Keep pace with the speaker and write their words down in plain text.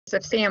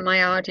of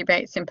CIMR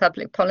Debates in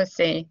Public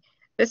Policy.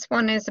 This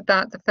one is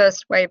about the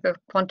first wave of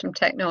quantum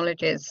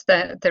technologies.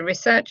 The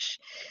research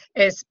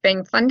is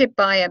being funded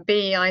by a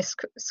BEI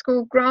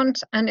school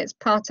grant, and it's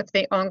part of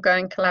the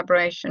ongoing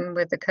collaboration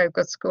with the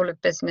Kogel School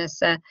of Business,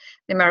 the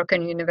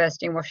American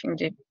University in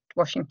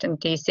Washington,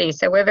 D.C.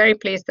 So we're very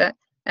pleased that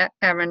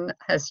Erran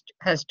has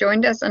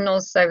joined us, and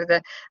also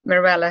the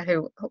Mirella,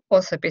 who will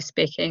also be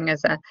speaking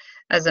as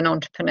an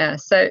entrepreneur.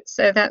 So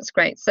that's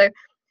great. So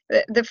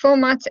the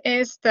format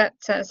is that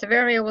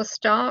Saverio will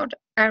start,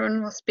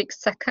 Erran will speak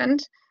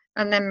second,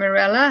 and then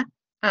Mirella,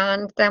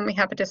 and then we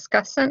have a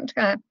discussant,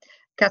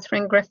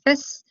 Catherine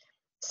Griffiths.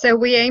 So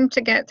we aim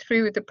to get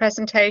through the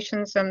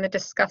presentations and the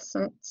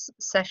discussants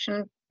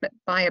session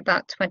by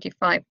about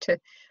 25 to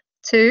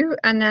 2,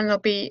 and then there'll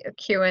be a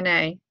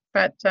Q&A.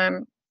 But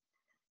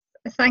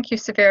thank you,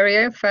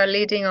 Saverio, for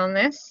leading on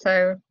this.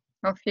 So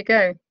off you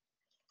go.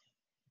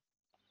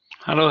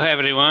 Hello,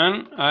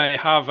 everyone. I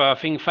have, I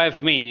think,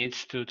 5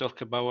 minutes to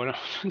talk about what I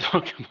want to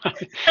talk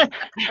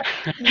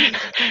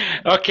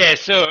about. Okay,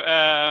 so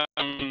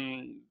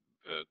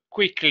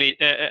quickly,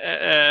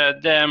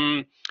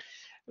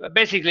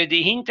 basically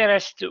the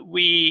interest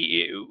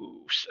we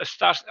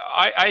start.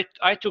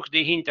 I took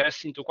the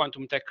interest into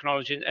quantum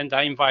technology, and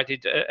I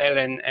invited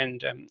Ellen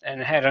and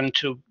Erran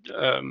to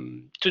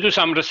do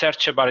some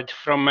research about it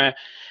from.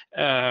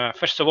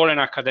 First of all, an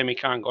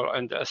academic angle,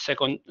 and a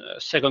second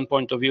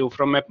point of view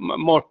from a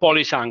more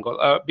policy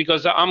angle,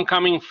 because I'm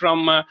coming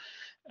from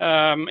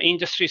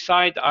industry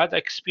side. I had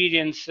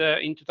experience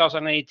in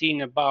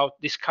 2018 about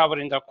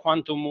discovering that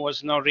quantum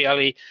was not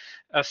really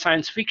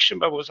science fiction,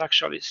 but was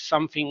actually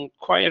something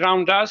quite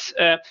around us.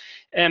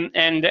 And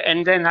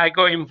then I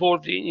got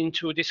involved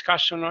into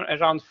discussion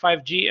around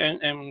 5G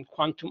and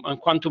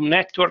quantum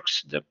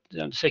networks, the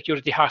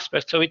security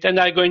aspect of it, and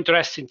I got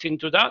interested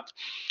into that.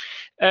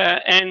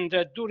 And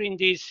during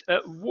this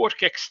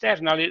work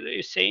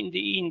externally, say in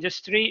the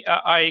industry,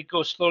 I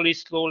go slowly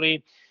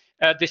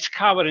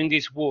discovering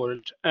this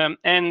world,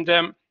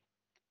 and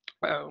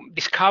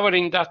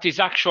discovering that is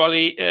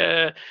actually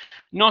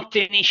not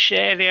a niche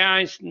area,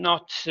 is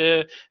not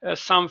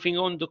something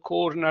on the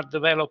corner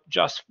developed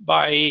just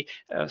by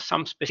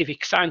some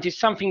specific scientists,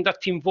 something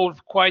that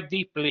involves quite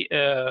deeply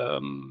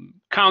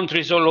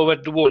countries all over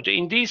the world.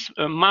 In this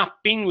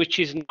mapping, which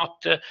is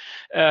not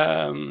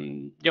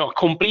a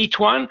complete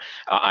one,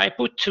 I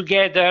put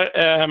together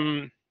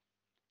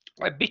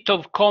a bit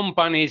of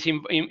companies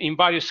in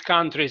various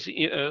countries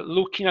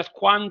looking at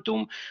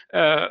quantum,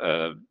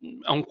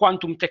 on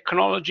quantum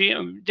technology.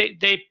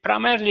 They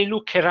primarily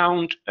look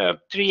around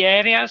 3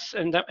 areas,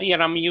 and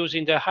here I'm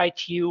using the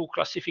ITU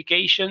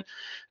classification,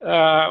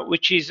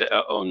 which is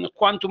on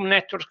quantum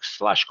networks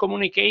 /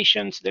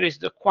 communications. There is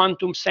the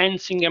quantum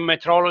sensing and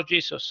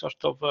metrology, so sort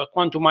of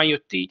quantum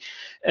IoT,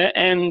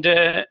 and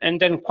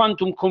then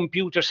quantum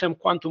computers and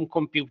quantum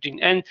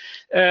computing. And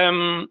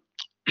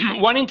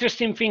one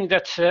interesting thing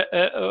that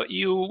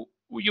you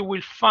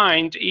will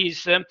find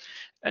is,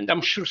 and I'm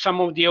sure some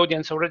of the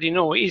audience already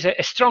know, is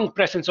a strong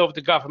presence of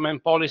the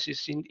government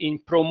policies in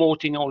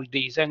promoting all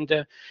these. And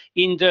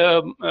in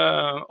the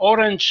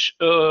orange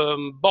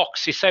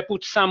boxes, I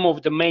put some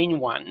of the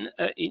main one.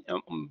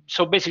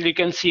 So basically, you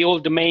can see all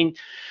the main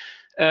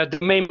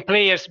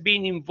players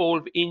being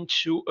involved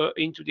into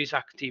this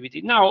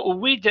activity. Now,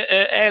 with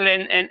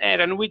Ellen and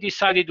Erran, we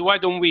decided, why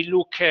don't we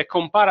look a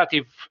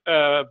comparative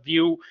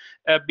view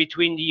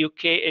between the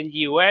UK and the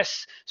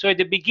US. So at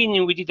the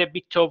beginning, we did a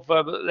bit of,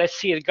 let's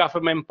see,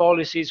 government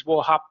policies,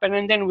 what happened,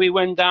 and then we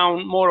went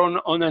down more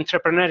on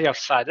entrepreneurial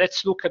side.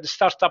 Let's look at the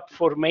startup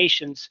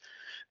formations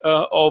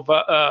of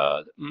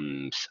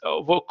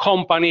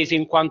companies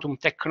in quantum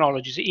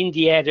technologies in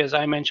the areas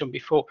I mentioned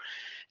before.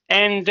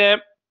 And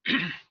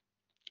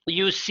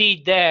you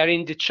see there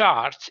in the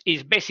charts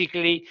is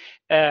basically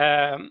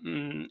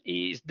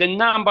is the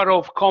number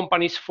of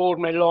companies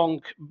formed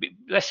along,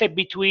 let's say,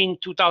 between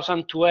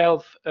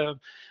 2012.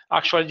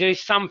 Actually, there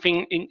is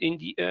something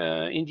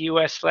in the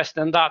US less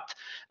than that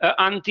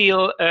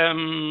until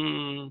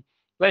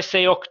let's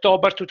say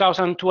October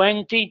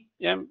 2020,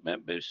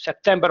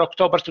 September,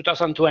 October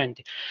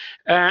 2020,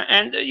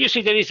 and you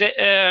see there is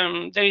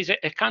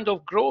a kind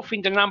of growth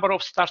in the number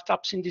of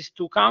startups in these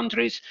 2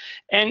 countries,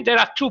 and there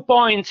are 2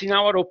 points, in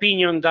our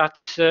opinion, that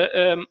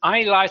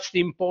highlights the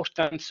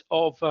importance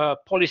of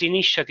policy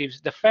initiatives.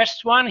 The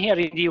first one here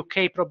in the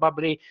UK,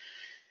 probably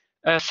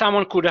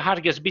someone could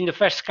argue, has been the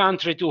first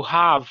country to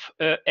have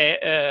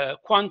a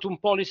quantum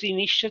policy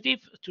initiative,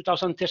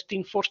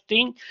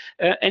 2013-14,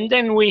 and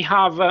then we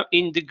have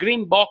in the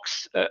green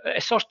box a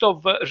sort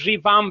of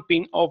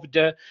revamping of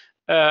the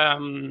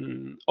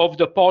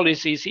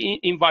policies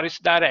in various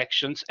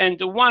directions. And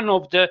one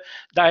of the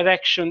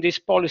direction these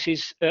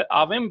policies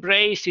have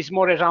embraced is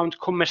more around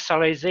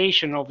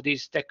commercialization of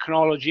this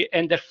technology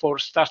and therefore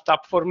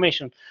startup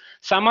formation.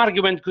 Some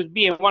argument could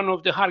be, and one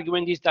of the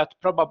arguments is that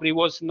probably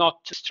was not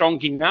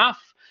strong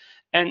enough,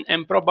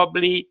 and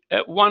probably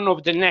one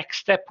of the next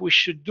steps we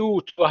should do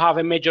to have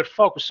a major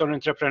focus on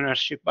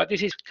entrepreneurship. But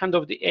this is kind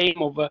of the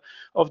aim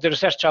of the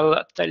research.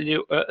 I'll tell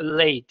you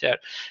later.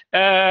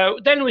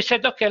 Then we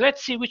said, okay,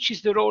 let's see which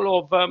is the role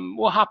of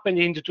what happened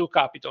in the two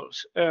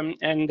capitals,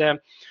 and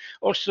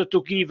also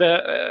to give,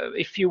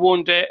 if you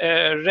want,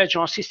 a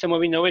regional system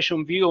of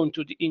innovation view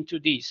into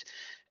this.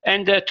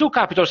 And two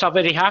capitals are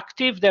very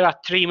active. There are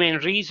three main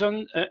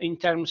reasons in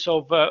terms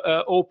of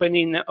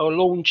opening or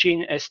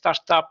launching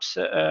startups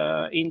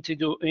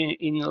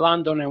in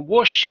London and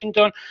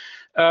Washington.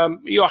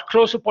 You are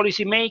close to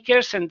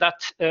policymakers, and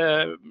that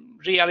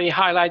really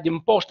highlights the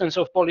importance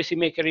of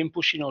policymakers in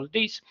pushing all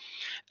this.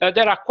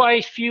 There are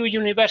quite few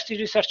university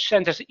research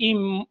centers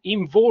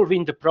involved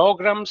in the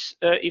programs.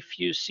 If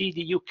you see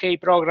the UK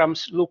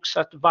programs, looks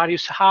at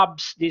various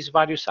hubs. These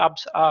various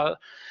hubs are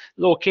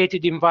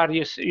located in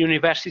various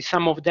universities.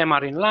 Some of them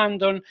are in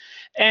London,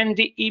 and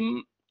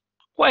in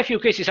quite a few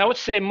cases, I would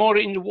say more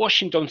in the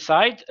Washington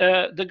side,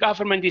 the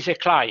government is a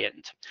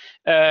client,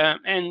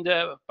 and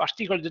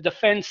particularly the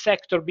defense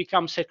sector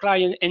becomes a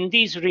client, and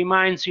this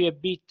reminds you a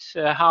bit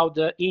how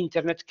the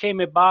internet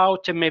came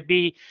about, and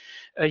maybe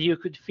you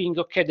could think,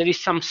 okay, there is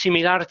some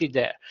similarity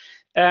there.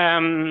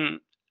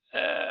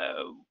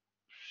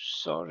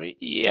 Sorry.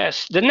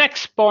 Yes. The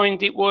next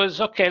point, it was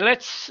okay.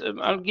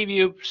 I'll give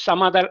you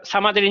some other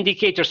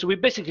indicators. We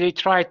basically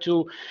try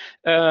to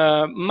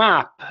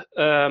map,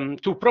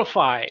 to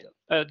profile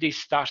these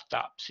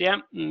startups. Yeah.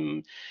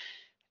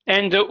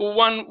 And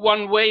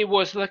one way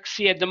was, let's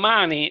see at the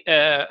money,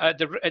 at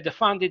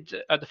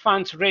the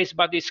funds raised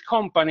by these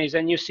companies,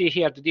 and you see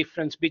here the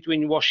difference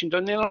between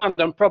Washington and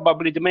London.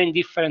 Probably the main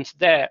difference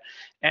there,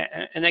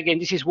 and again,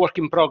 this is work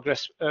in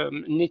progress,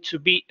 need to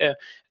be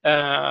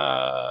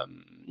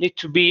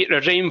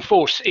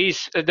reinforced,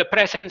 is the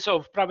presence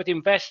of private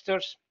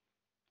investors.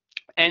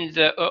 And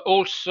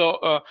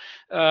also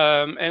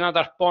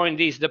another point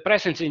is the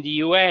presence in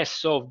the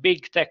US of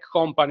big tech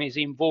companies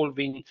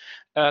involving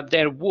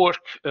their work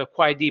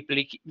quite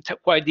deeply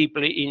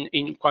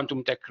in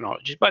quantum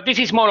technology. But this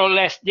is more or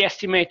less the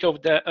estimate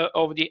of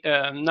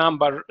the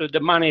number,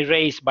 the money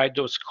raised by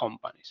those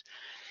companies.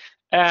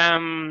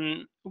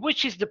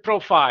 Which is the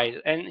profile?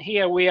 And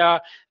here we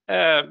are.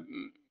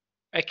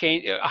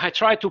 Okay, I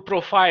try to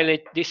profile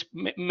it. This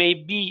may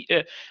be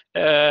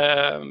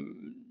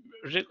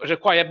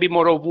require a bit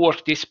more of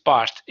work. This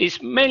part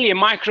is mainly a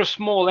micro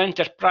small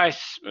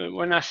enterprise.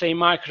 When I say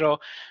micro,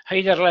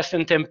 either less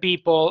than 10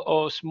 people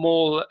or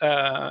small,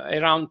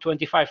 around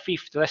 25,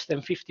 50, less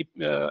than 50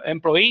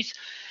 employees.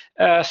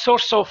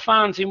 Source of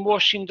funds in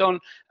Washington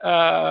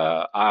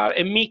are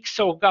a mix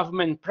of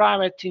government,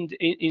 private.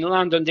 In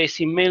London, they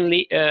seem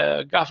mainly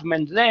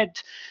government-led.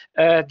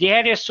 The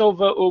areas of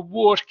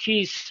work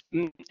is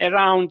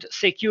around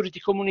security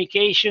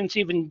communications.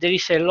 Even there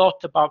is a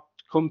lot about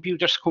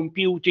computers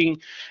computing.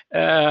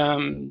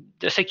 The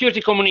security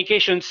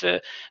communications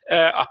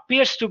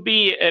appears to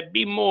be a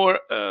bit more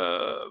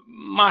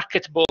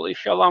marketable,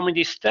 if you allow me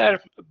this term,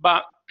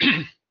 but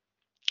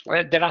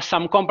there are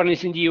some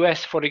companies in the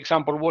US, for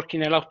example,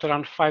 working a lot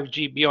around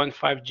 5G, beyond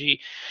 5G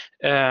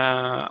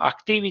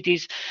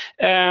activities.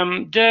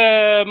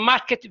 The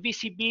market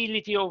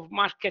visibility of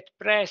market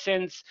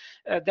presence,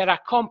 there are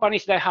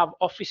companies that have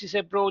offices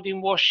abroad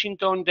in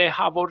Washington. They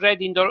have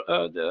already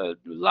the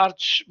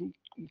large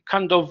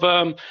kind of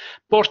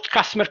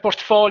customer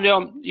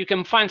portfolio. You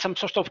can find some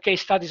sort of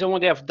case studies on what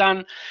they have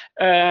done.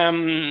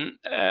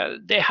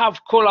 They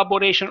have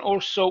collaboration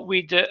also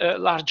with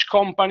large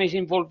companies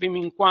involving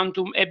in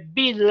quantum, a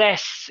bit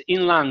less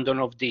in London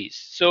of this.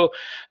 So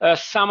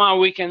somehow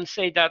we can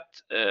say that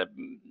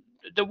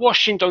the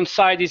Washington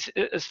side is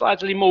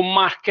slightly more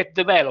market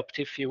developed,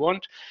 if you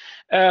want.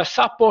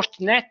 Support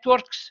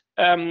networks.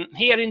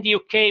 Here in the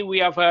UK, we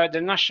have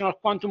the National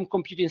Quantum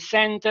Computing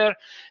Center.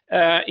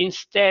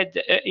 Instead,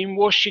 in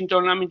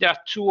Washington, I mean, there are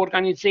two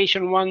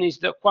organizations. One is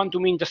the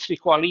Quantum Industry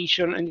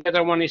Coalition, and the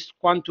other one is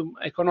Quantum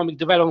Economic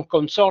Development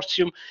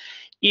Consortium.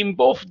 In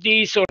both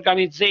these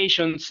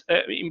organizations,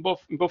 in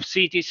both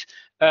cities,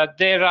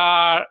 there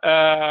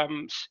are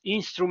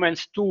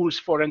instruments, tools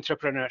for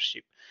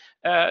entrepreneurship.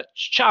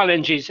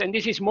 Challenges, and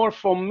this is more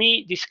for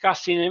me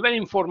discussing in a very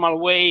informal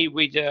way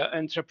with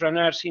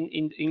entrepreneurs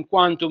in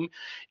quantum.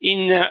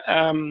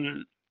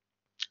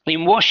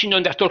 In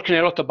Washington, they're talking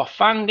a lot about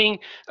funding,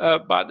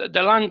 but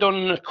the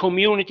London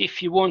community,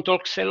 if you want,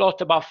 talks a lot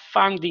about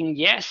funding,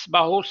 yes,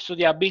 but also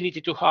the ability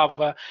to have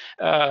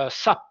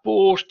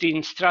support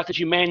in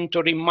strategy,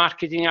 mentoring,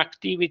 marketing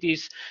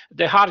activities.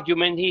 The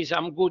argument is,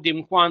 I'm good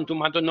in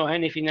quantum, I don't know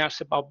anything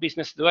else about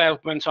business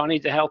development, so I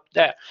need the help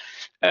there.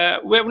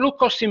 We have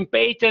looked in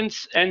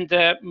patents, and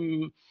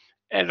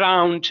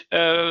around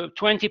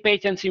 20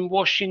 patents in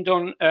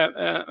Washington.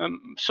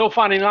 So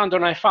far in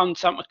London, I found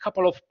a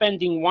couple of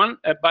pending one,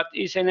 but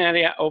it's an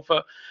area of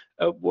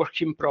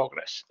work in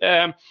progress.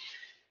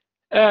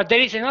 There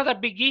is another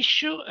big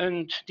issue,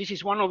 and this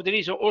is one of the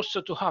reasons also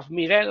to have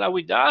Mirella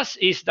with us,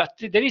 is that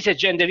there is a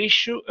gender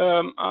issue.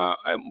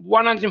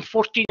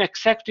 114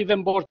 executive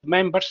and board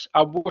members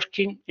are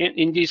working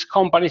in these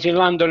companies in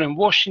London and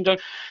Washington.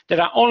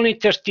 There are only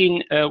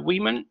 13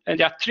 women, and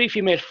there are 3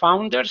 female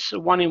founders,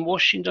 one in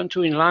Washington,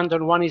 2 in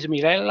London, one is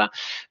Mirella.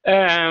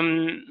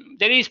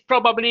 There is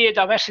probably a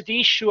diversity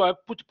issue. I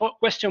put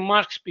question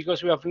marks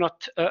because we have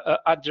not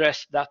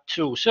addressed that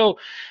too. So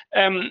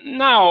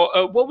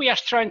now what we are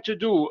trying to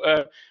do,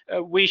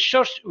 we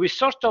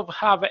sort of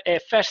have a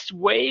first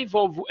wave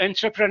of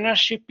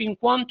entrepreneurship in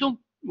quantum.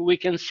 We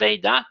can say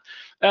that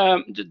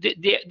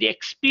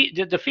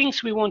the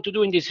things we want to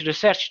do in this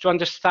research to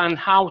understand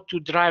how to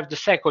drive the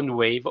second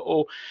wave,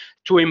 or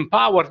to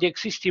empower the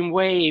existing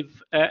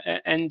wave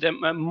and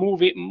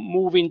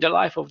moving the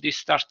life of these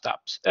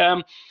startups.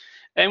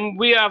 And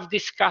we have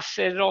discussed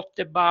a lot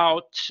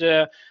about,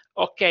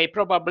 okay,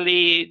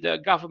 probably the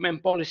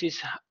government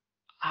policies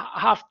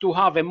have to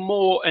have a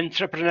more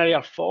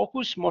entrepreneurial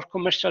focus, more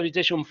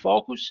commercialization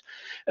focus,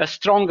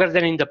 stronger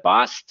than in the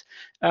past.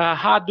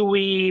 How do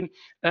we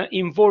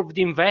involve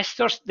the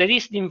investors? There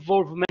is the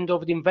involvement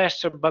of the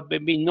investor, but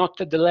maybe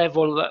not at the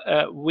level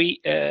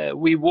we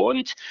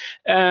want.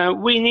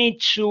 We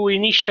need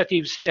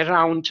initiatives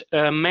around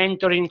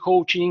mentoring,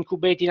 coaching,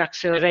 incubating,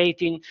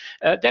 accelerating.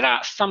 There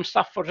are some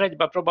stuff already,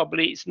 but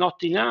probably it's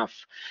not enough.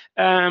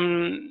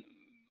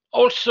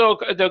 Also,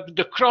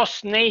 the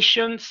cross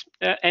nations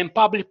and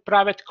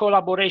public-private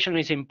collaboration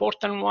is an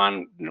important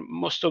one.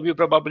 Most of you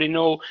probably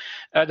know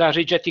that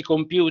Rigetti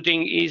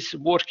Computing is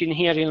working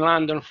here in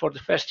London for the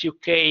first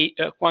UK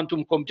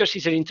quantum computers.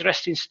 It's an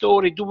interesting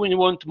story. Do we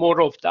want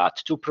more of that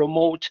to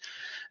promote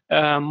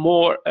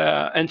more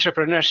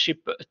entrepreneurship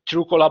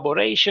through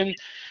collaboration?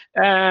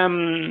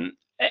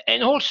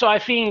 And also, I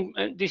think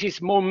this is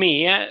more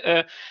me.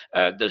 At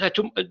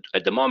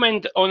the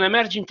moment, on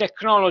emerging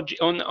technology,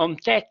 on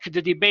tech,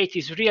 the debate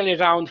is really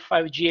around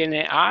 5G and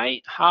AI,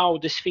 how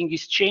this thing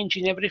is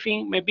changing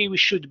everything. Maybe we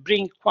should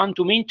bring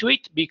quantum into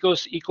it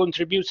because it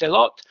contributes a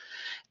lot.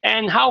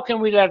 And how can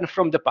we learn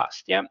from the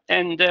past? Yeah,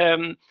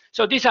 and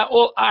so these are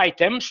all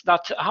items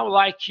that I would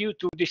like you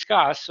to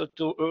discuss, or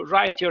to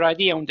write your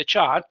idea on the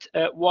chart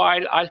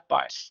while I'll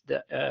pass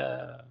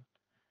the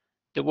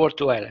word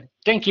to Ellen.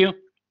 Thank you.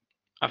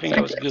 I think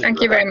that was good.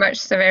 Thank you very much,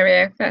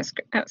 Saverio.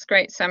 That's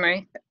great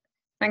summary.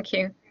 Thank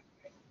you.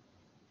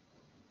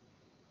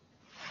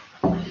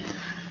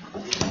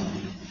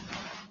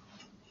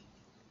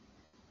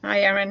 Hi,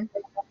 Erran.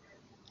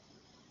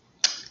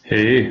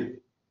 Hey.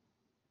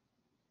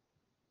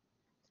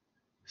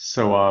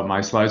 So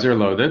my slides are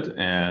loaded,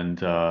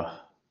 and I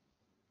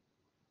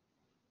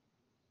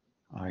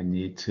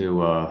need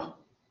to.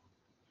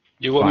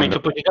 You want me to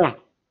put it on?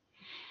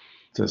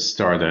 To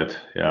start it,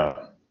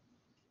 yeah.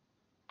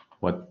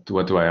 What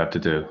do I have to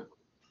do?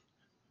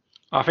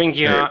 I think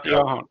you're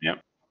on, yeah.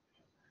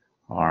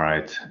 All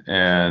right,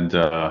 and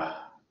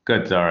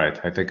good. All right,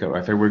 I think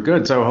we're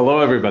good. So hello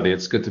everybody,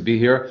 it's good to be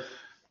here.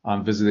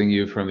 I'm visiting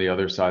you from the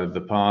other side of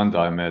the pond.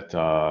 I'm at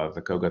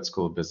the Kogut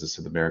School of Business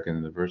at American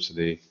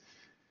University.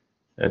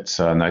 It's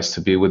nice to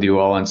be with you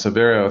all. And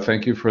Saverio,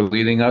 thank you for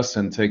leading us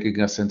and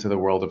taking us into the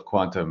world of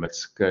quantum.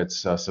 It's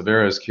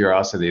Saverio's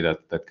curiosity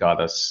that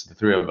got us, the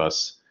three of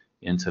us,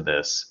 into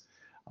this.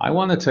 I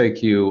want to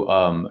take you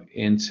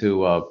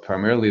into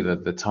primarily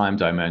the time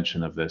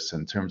dimension of this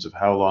in terms of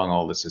how long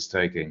all this is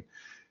taking.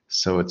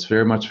 So it's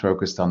very much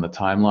focused on the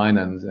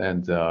timeline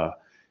and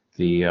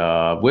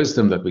the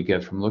wisdom that we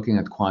get from looking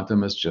at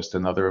quantum as just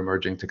another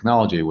emerging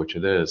technology, which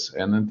it is.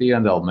 And at the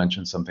end, I'll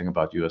mention something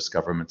about US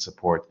government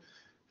support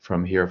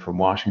from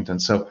Washington.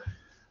 So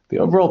the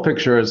overall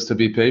picture is to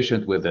be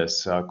patient with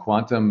this.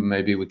 Quantum,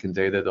 maybe we can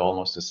date it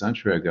almost a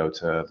century ago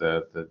to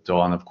the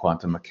dawn of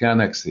quantum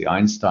mechanics, the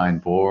Einstein,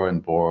 Bohr,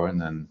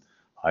 and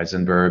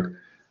Heisenberg.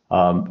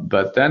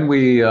 But then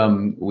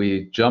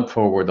we jump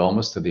forward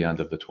almost to the end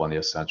of the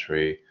 20th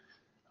century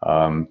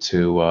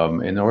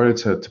in order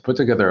to put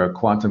together a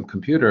quantum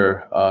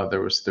computer.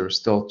 There were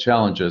still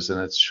challenges, and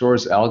it's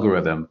Shor's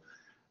algorithm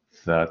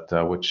that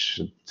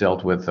which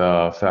dealt with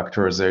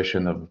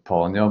factorization of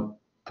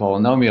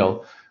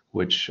polynomial,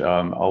 which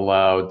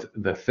allowed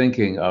the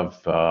thinking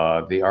of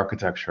the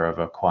architecture of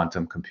a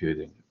quantum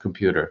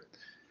computer.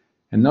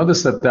 And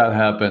notice that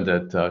happened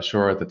at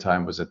Shor at the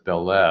time was at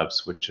Bell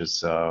Labs, which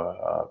is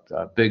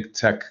a big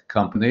tech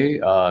company.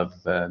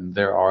 Then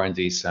their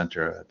R&D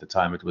center at the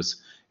time it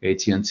was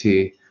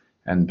AT&T,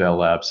 and Bell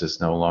Labs is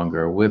no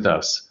longer with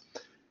us.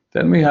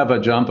 Then we have a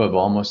jump of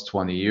almost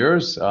 20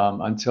 years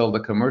until the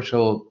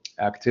commercial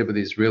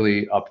activities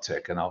really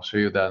uptick, and I'll show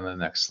you that in the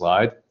next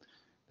slide.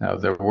 Now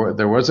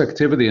there was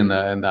activity in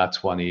that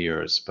 20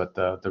 years, but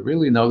the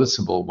really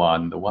noticeable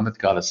one, the one that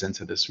got us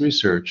into this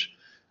research,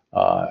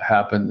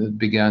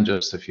 began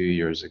just a few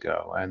years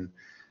ago, and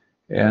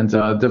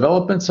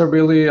developments are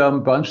really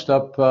bunched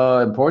up.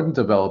 Important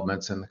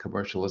developments in the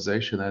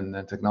commercialization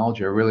and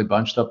technology are really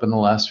bunched up in the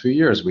last few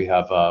years. We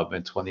have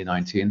in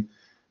 2019,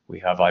 we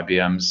have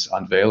IBM's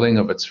unveiling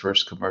of its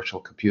first commercial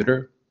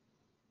computer.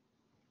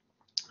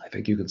 I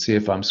think you can see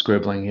if I'm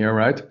scribbling here,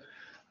 right?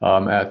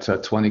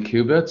 At 20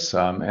 qubits,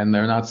 and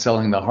they're not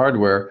selling the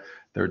hardware,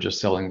 they're just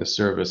selling the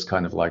service,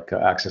 kind of like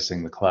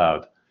accessing the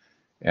cloud.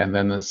 And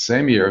then the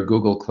same year,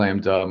 Google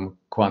claimed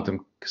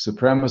quantum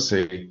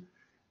supremacy.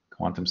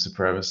 Quantum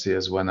supremacy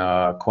is when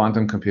a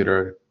quantum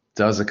computer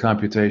does a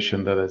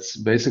computation that is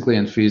basically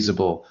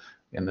infeasible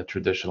in the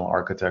traditional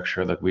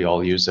architecture that we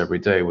all use every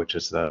day, which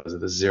is the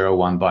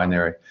 0-1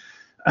 binary.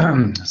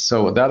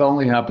 So that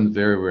only happened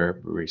very, very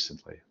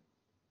recently.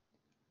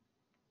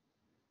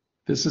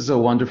 This is a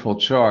wonderful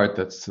chart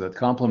that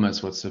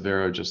complements what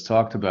Saverio just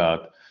talked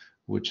about,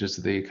 which is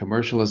the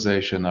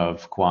commercialization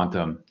of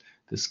quantum.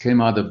 This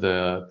came out of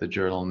the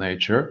journal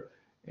Nature.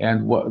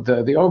 And what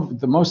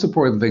the most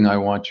important thing I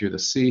want you to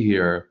see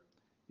here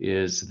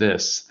is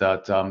this,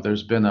 that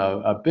there's been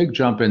a big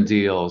jump in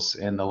deals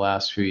in the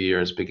last few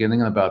years,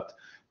 beginning in about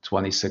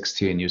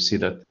 2016. You see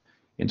that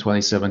in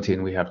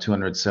 2017, we have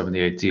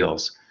 278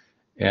 deals.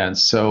 And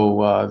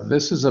so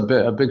this is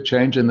a big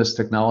change in this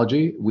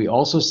technology. We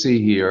also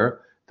see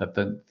here that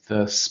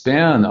the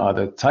span,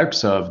 the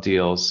types of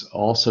deals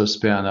also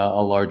span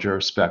a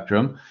larger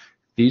spectrum.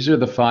 These are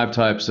the 5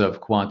 types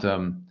of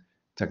quantum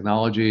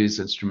technologies: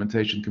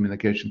 instrumentation,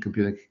 communication,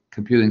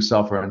 computing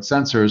software, and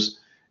sensors.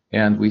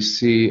 And we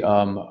see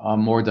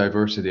more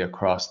diversity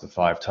across the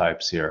 5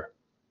 types here.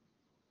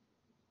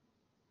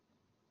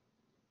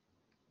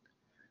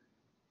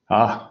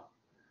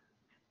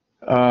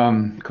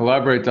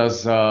 Collaborate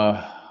does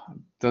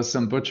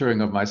some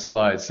butchering of my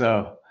slides,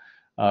 so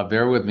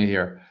bear with me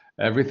here.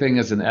 Everything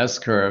is an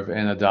S-curve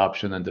in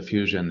adoption and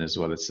diffusion is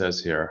what it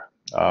says here.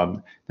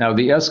 Now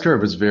the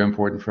S-curve is very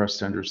important for us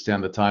to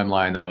understand the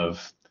timeline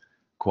of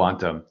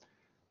quantum.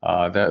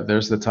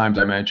 There's the time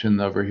dimension.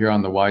 Over here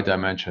on the Y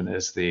dimension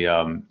is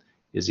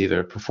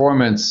either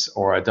performance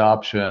or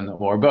adoption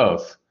or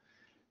both.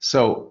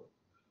 So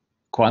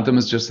quantum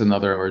is just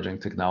another emerging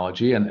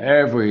technology, and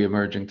every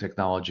emerging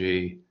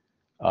technology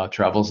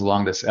travels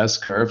along this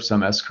S-curve.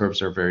 Some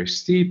S-curves are very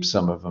steep,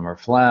 some of them are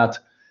flat.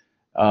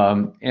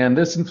 And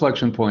this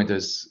inflection point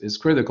is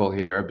critical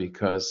here,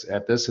 because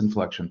at this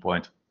inflection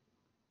point,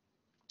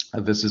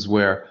 this is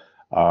where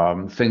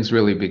things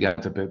really began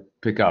to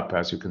pick up.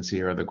 As you can see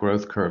here, the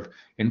growth curve.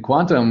 In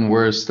quantum,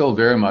 we're still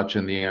very much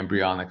in the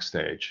embryonic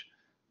stage.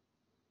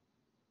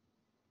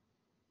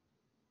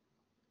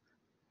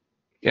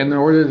 In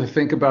order to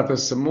think about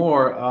this some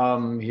more,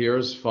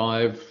 here's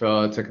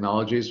 5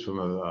 technologies from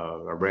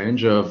a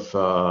range of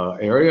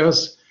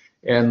areas.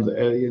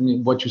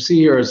 And what you see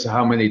here is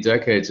how many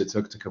decades it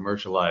took to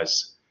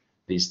commercialize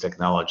these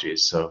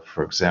technologies. So,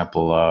 for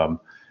example,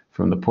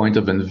 from the point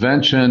of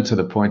invention to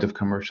the point of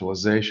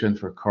commercialization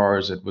for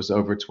cars, it was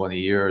over 20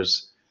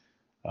 years.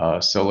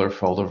 Solar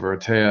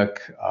photovoltaic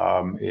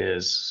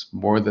is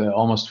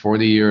almost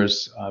 40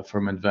 years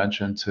from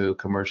invention to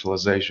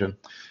commercialization.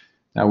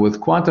 Now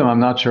with quantum, I'm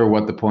not sure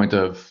what the point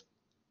of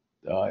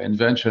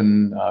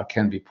invention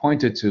can be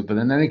pointed to, but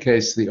in any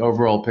case, the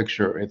overall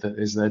picture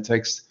is that it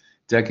takes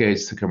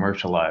decades to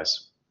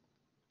commercialize.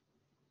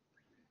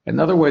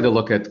 Another way to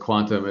look at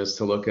quantum is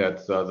to look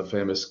at the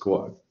famous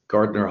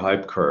Gartner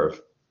hype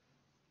curve.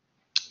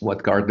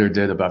 What Gartner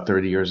did about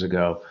 30 years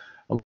ago,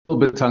 a little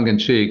bit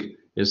tongue-in-cheek,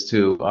 is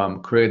to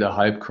create a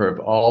hype curve.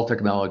 All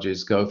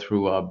technologies go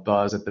through a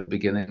buzz at the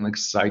beginning,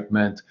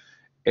 excitement,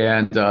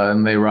 and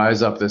they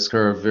rise up this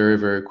curve very,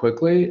 very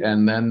quickly.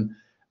 And then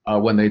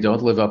when they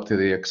don't live up to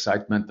the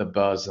excitement, the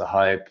buzz, the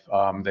hype,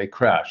 they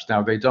crash.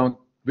 Now, they don't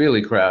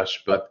really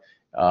crash, but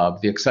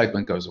the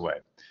excitement goes away.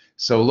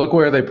 So look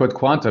where they put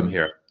quantum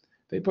here.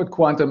 They put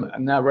quantum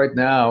right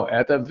now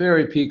at the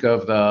very peak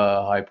of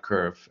the hype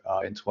curve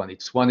in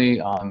 2020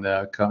 on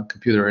the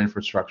computer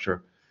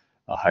infrastructure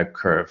hype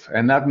curve.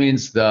 And that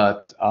means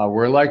that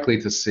we're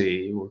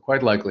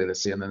quite likely to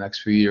see in the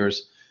next few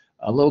years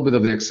a little bit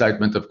of the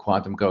excitement of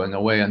quantum going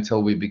away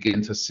until we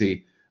begin to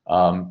see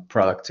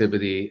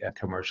productivity and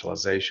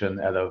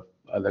commercialization at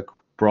a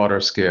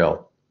broader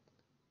scale.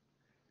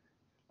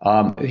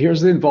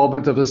 Here's the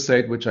involvement of the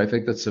state, which I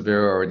think that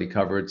Saverio already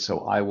covered.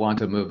 So I want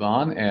to move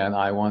on, and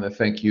I want to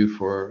thank you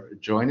for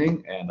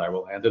joining, and I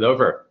will hand it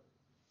over.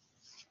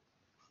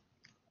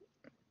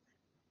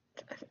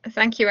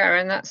 Thank you,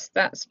 Erran.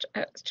 That's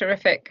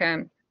terrific.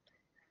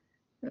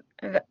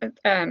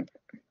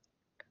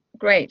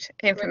 Great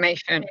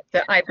information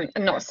that I've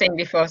not seen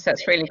before, so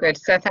that's really good.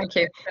 So thank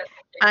you.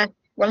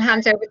 We'll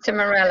hand over to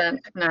Mirella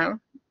now.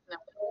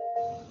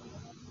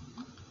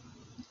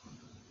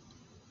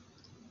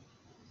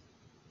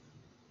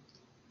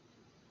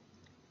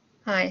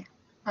 Hi.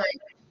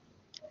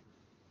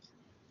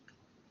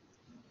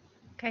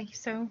 Okay,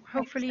 so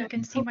hopefully you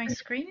can see my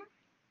screen.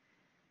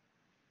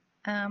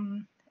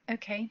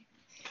 Okay,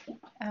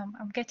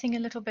 I'm getting a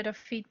little bit of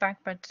feedback,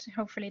 but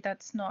hopefully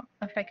that's not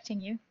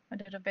affecting you. A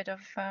little bit of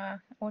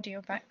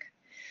audio back.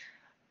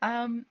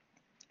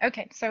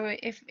 Okay, so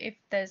if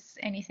there's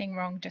anything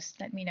wrong, just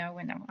let me know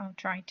and I'll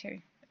try to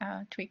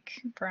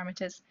tweak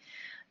parameters.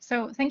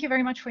 So thank you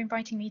very much for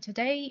inviting me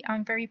today.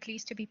 I'm very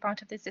pleased to be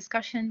part of this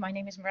discussion. My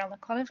name is Mirella.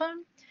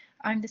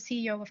 I'm the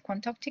CEO of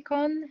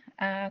Quantopticon.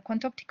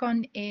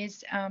 Quantopticon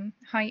is a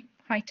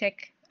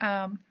high-tech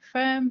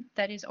firm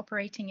that is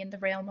operating in the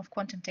realm of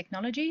quantum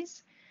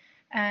technologies.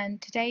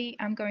 And today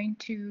I'm going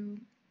to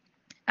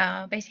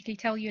basically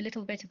tell you a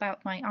little bit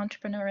about my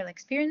entrepreneurial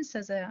experience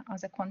as a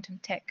quantum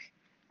tech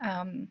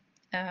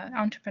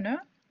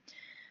entrepreneur.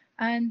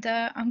 And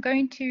I'm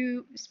going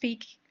to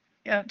speak,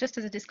 just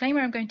as a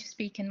disclaimer, I'm going to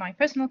speak in my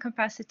personal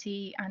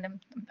capacity,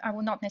 and I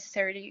will not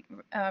necessarily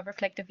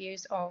reflect the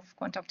views of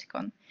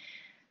Quantopticon.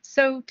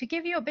 So to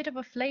give you a bit of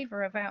a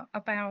flavor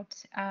about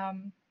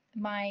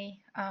my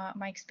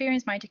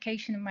experience, my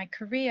education, and my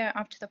career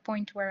up to the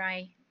point where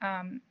I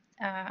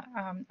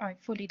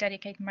fully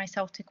dedicated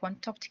myself to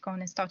Quantopticon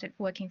and started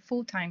working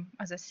full-time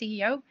as a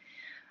CEO.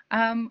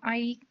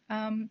 I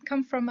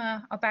come from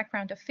a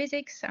background of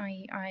physics.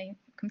 I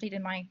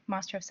completed my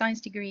Master of Science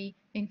degree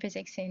in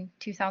physics in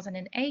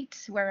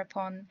 2008,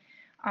 whereupon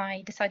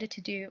I decided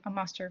to do a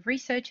Master of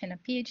Research and a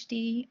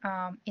PhD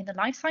in the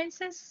life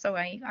sciences. So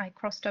I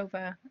crossed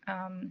over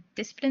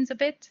disciplines a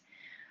bit.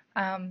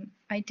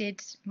 I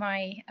did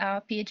my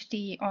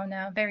PhD on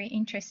a very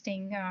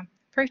interesting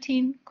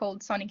protein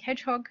called sonic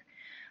hedgehog.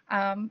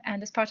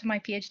 And as part of my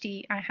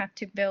PhD, I had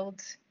to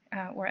build,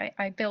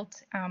 I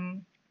built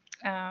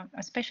a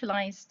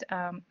specialized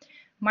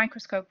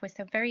microscope with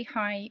a very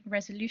high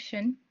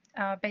resolution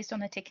based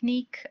on a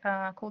technique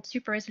called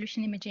super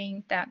resolution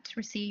imaging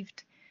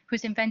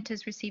whose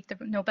inventors received the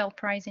Nobel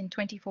Prize in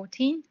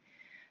 2014.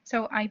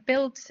 So I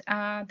built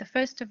the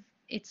first of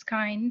its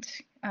kind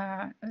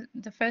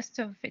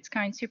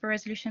super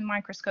resolution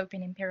microscope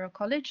in Imperial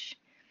College.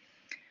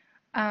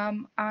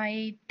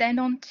 I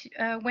then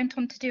went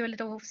on to do a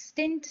little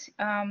stint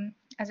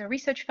as a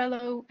research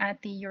fellow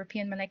at the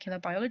European Molecular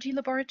Biology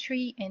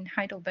Laboratory in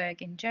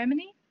Heidelberg in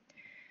Germany.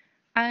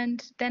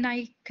 And then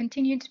I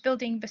continued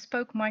building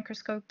bespoke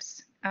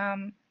microscopes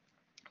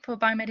for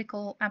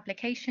biomedical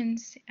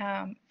applications,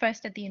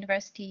 first at the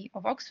University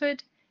of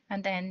Oxford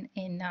and then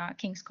in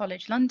King's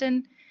College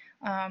London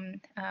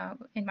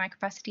in my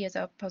capacity as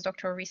a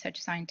postdoctoral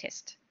research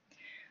scientist.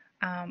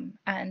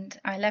 And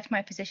I left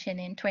my position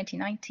in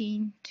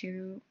 2019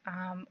 to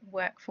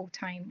work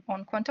full-time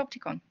on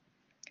Quantopticon.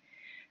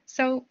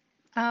 So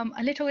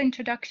a little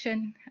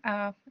introduction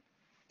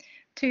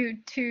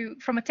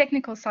from a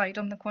technical side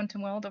on the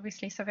quantum world.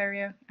 Obviously,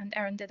 Saverio and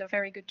Erran did a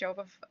very good job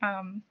of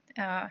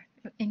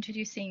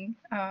introducing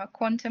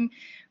quantum,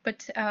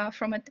 but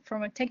from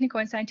a technical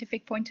and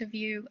scientific point of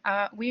view,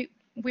 we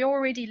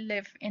already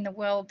live in a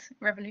world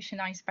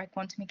revolutionized by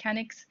quantum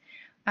mechanics.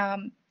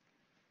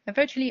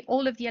 Virtually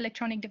all of the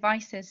electronic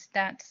devices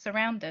that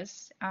surround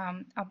us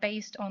are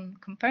based on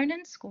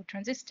components called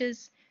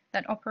transistors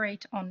that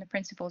operate on the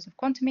principles of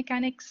quantum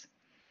mechanics.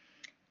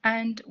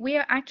 And we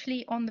are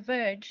actually on the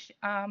verge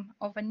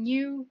of a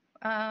new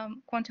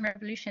quantum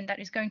revolution that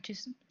is going to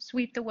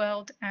sweep the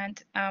world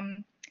and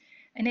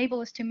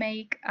enable us to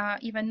make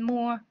even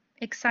more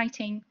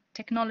exciting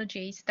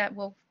technologies that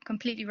will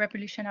completely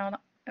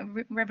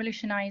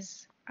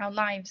revolutionize our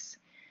lives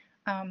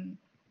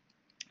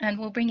and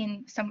will bring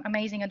in some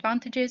amazing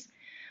advantages.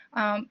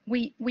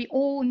 We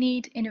all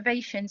need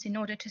innovations in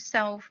order to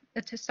solve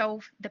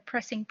the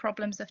pressing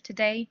problems of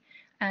today.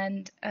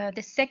 And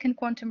the second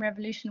quantum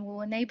revolution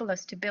will enable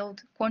us to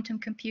build quantum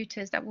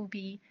computers that will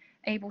be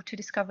able to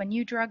discover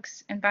new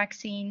drugs and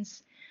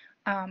vaccines.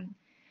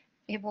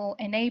 It will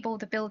enable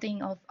the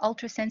building of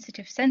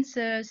ultra-sensitive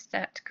sensors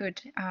that could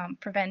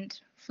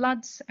prevent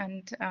floods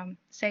and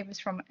save us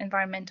from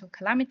environmental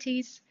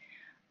calamities.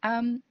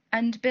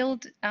 And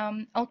build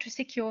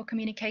ultra-secure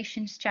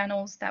communications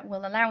channels that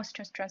will allow us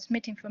to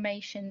transmit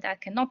information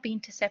that cannot be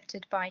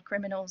intercepted by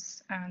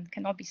criminals and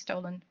cannot be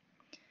stolen.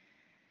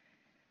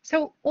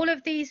 So all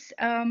of these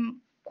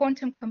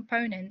quantum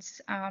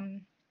components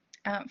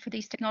for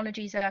these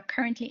technologies are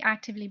currently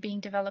actively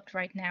being developed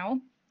right now.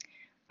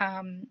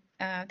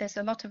 There's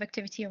a lot of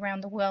activity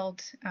around the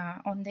world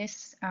on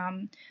this.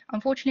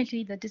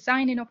 Unfortunately, the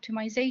design and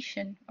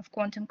optimization of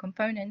quantum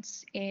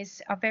components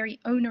is a very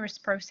onerous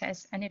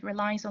process, and it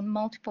relies on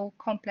multiple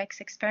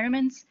complex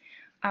experiments,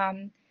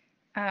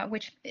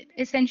 which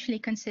essentially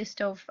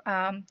consist of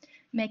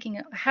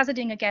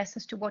hazarding a guess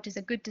as to what is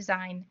a good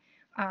design,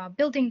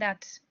 building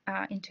that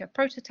into a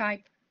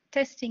prototype,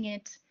 testing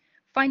it,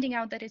 finding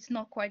out that it's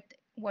not quite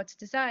what's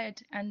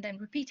desired, and then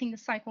repeating the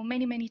cycle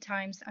many, many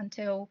times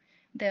until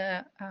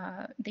the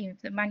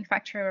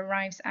manufacturer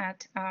arrives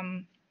at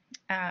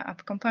a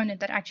component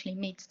that actually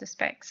meets the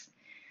specs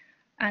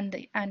and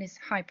is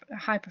a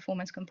high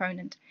performance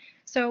component.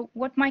 So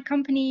what my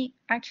company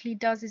actually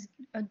does is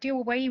do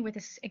away with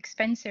this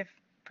expensive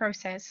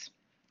process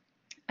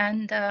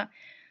and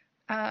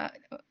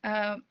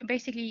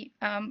basically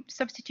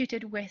substitute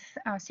it with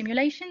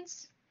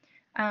simulations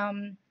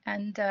and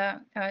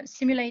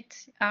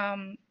simulate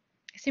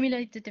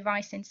the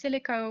device in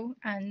silico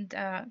and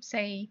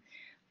say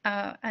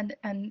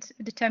and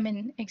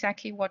determine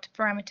exactly what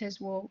parameters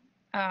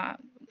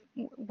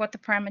what the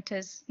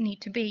parameters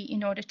need to be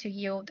in order to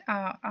yield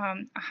a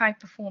high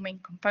performing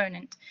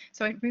component.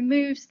 So it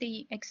removes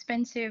the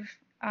expensive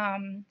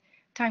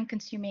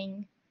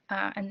time-consuming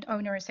and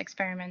onerous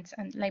experiments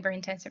and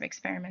labor-intensive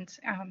experiments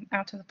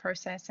out of the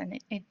process, and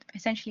it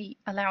essentially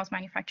allows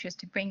manufacturers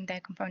to bring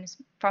their components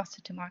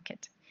faster to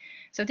market.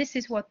 So this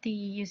is what the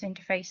user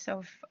interface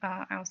of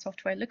our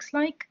software looks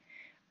like.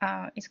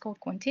 It's called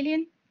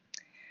Quantillion,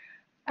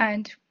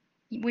 and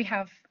we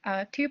have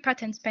 2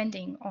 patents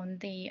pending on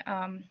the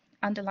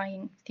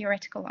underlying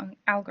theoretical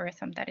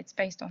algorithm that it's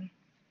based on.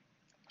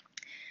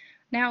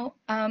 Now,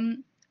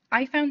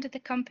 I founded the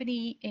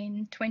company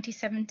in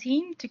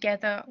 2017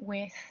 together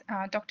with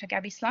Dr.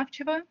 Gabi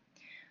Slavcheva.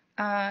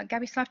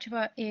 Gabi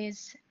Slavcheva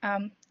is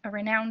a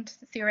renowned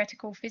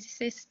theoretical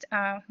physicist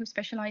who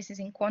specializes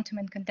in quantum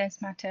and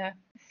condensed matter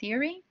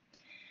theory.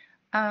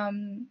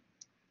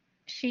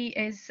 She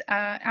is,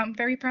 I'm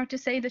very proud to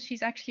say that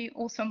she's actually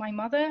also my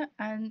mother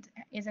and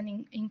is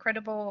an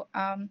incredible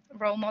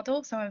role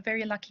model. So I'm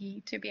very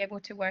lucky to be able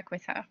to work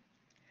with her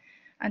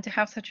and to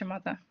have such a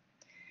mother.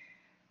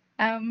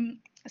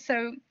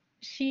 So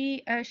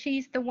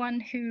she's the one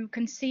who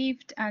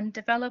conceived and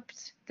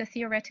developed the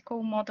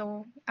theoretical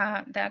model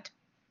that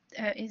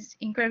is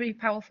incredibly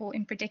powerful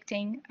in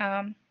predicting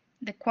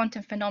the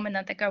quantum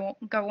phenomena that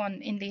go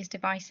on in these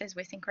devices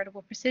with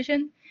incredible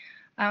precision.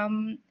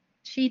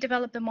 She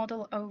developed the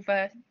model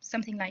over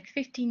something like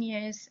 15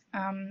 years,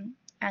 and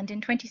in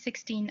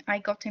 2016 I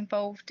got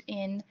involved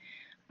in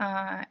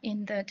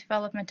the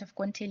development of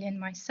Quantillion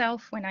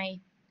myself when I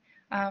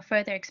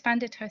further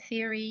expanded her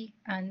theory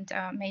and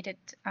made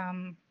it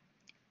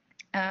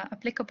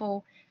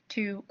applicable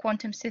to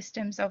quantum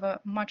systems of a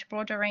much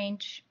broader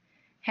range,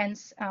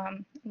 hence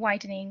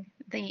widening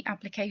the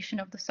application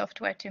of the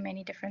software to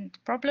many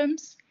different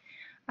problems.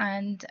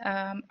 And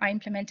I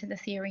implemented the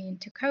theory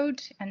into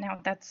code, and now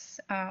that's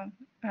an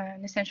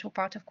essential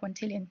part of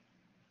Quantillion.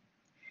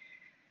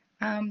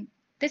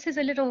 This is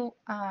a little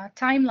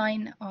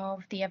timeline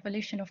of the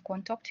evolution of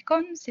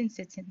Quantopticon since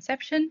its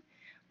inception.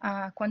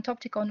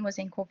 Quantopticon was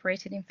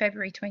incorporated in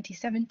February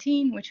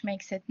 2017, which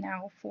makes it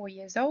now 4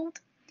 years old.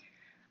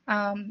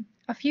 A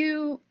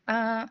few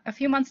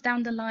months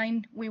down the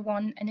line, we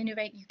won an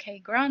Innovate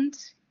UK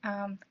grant,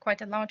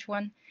 quite a large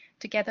one,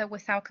 together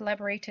with our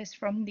collaborators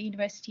from the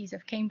universities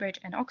of Cambridge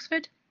and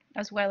Oxford,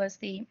 as well as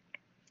the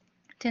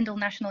Tyndall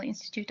National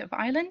Institute of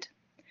Ireland.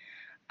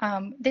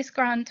 This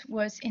grant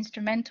was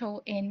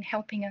instrumental in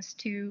helping us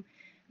to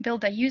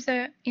build a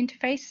user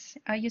interface,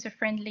 a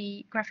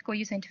user-friendly graphical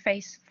user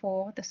interface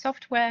for the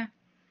software.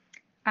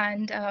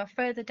 And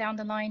further down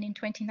the line in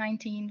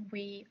 2019,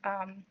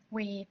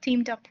 we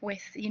teamed up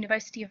with the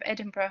University of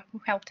Edinburgh, who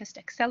helped us to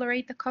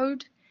accelerate the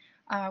code,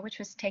 which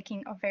was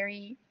taking a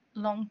very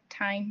long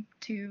time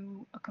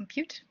to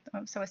compute.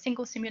 So a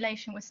single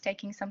simulation was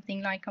taking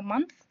something like a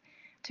month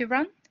to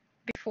run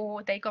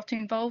before they got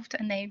involved,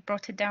 and they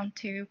brought it down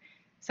to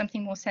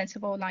something more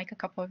sensible, like a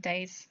couple of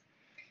days.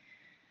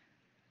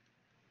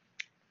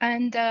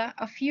 And a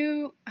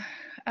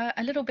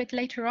little bit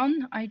later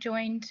on, I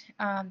joined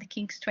the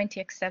King's 20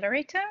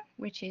 Accelerator,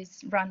 which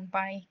is run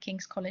by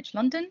King's College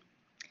London.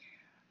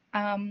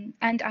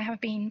 And I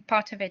have been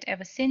part of it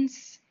ever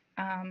since.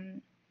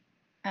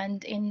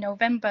 And in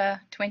November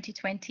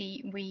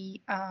 2020,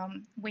 we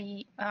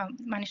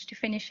managed to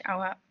finish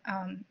our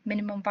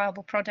minimum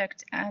viable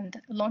product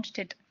and launched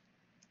it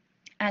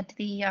at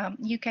the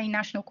UK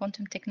National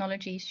Quantum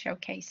Technologies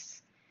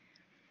Showcase.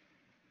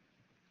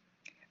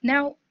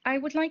 Now, I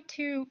would like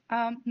to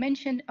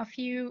mention a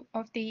few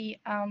of the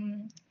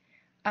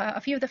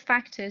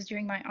factors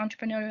during my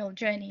entrepreneurial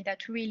journey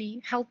that really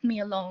helped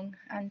me along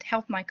and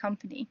helped my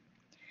company.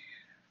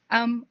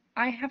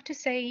 I have to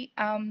say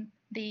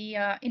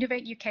the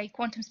Innovate UK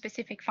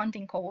quantum-specific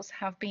funding calls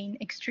have been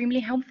extremely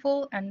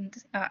helpful, and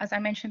as I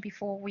mentioned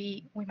before,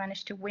 we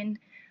managed to win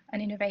an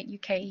Innovate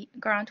UK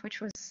grant,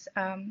 which was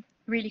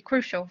really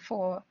crucial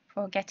for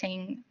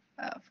getting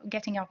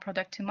our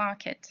product to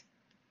market.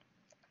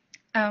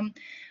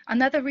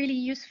 Another really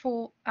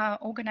useful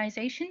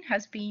organization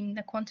has been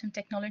the Quantum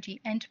Technology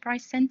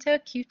Enterprise Centre,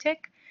 QTech,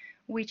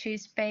 which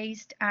is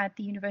based at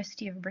the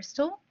University of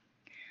Bristol.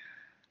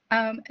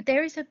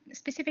 There is a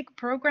specific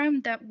program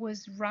that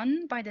was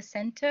run by the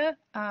centre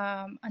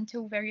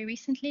until very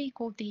recently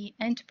called the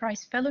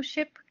Enterprise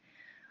Fellowship.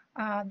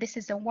 This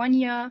is a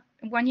one-year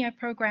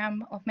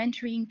program of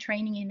mentoring,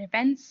 training, and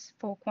events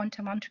for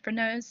quantum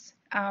entrepreneurs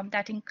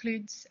that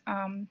includes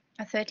a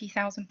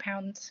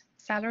 £30,000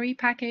 salary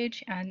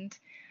package and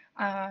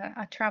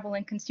a travel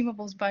and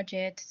consumables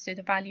budget to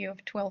the value of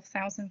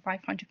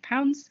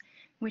 £12,500,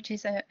 which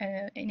is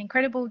an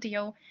incredible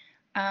deal.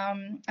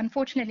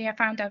 Unfortunately, I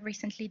found out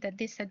recently that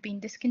this had been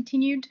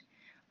discontinued,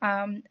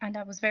 and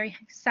I was very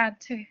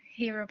sad to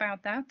hear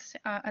about that,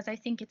 as I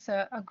think it's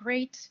a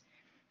great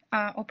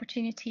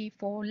opportunity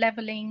for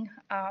leveling,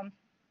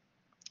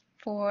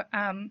 for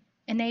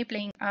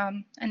enabling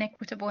an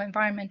equitable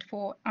environment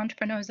for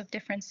entrepreneurs of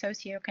different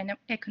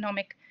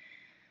socioeconomic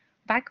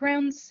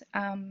backgrounds.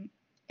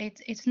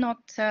 It's not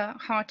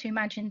hard to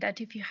imagine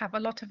that if you have a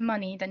lot of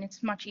money, then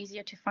it's much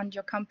easier to fund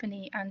your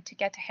company and to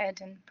get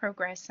ahead and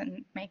progress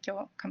and make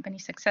your company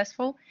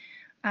successful.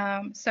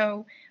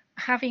 So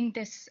having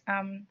this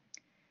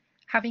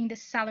having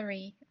this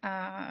salary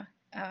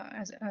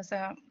as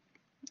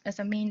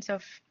a means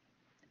of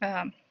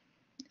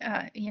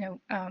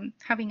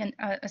having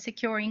a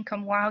secure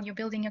income while you're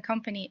building a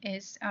company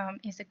is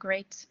a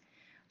great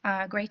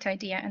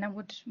idea, and I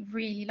would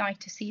really like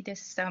to see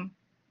this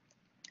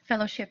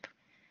fellowship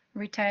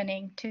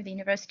returning to the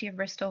University of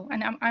Bristol.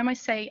 And I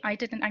must say, I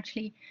didn't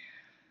actually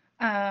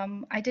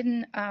I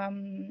didn't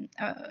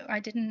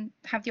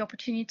have the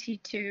opportunity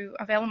to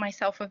avail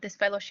myself of this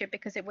fellowship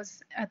because it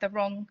was at the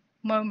wrong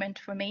moment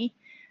for me.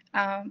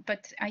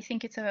 But I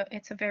think it's a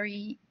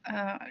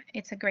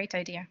great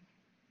idea.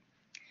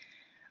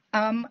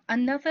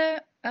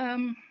 Another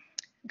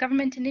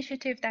government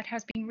initiative that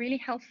has been really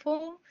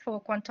helpful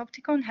for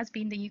Quantopticon has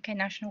been the UK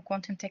National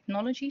Quantum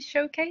Technologies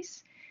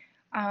Showcase.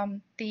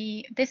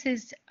 This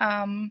is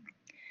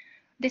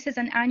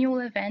an annual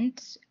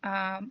event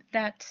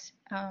that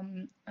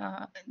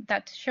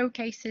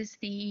showcases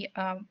the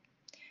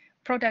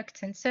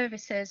products and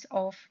services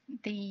of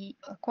the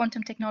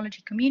quantum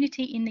technology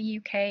community in the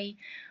UK.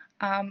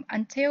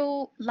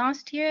 Until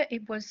last year,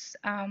 it was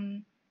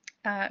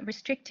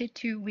restricted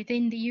to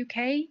within the UK,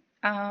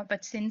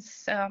 but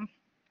since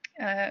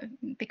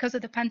because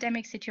of the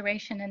pandemic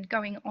situation and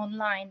going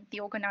online, the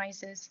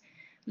organizers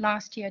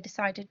last year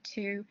decided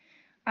to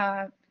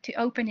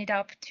open it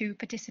up to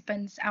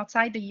participants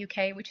outside the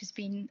UK, which has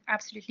been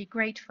absolutely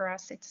great for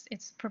us.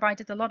 It's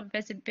provided a lot of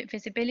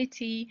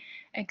visibility,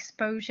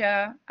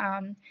 exposure.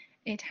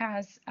 It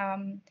has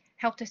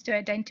helped us to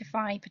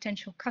identify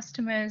potential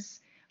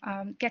customers,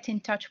 get in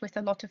touch with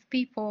a lot of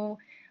people,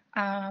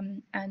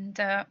 and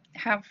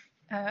have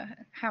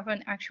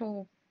an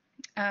actual.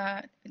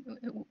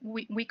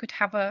 We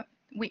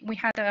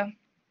had a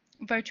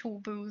virtual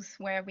booth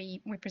where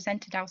we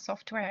presented our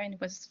software, and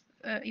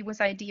it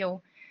was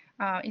ideal.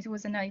 It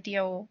was an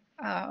ideal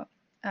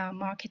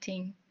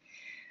marketing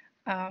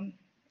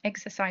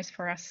exercise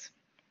for us.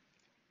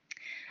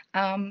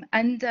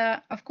 And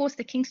of course,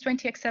 the King's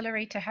 20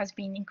 Accelerator has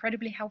been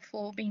incredibly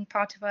helpful. Being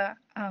part of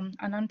an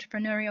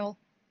entrepreneurial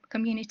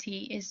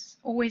community is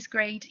always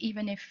great,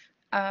 even if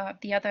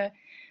the other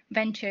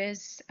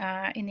ventures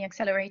in the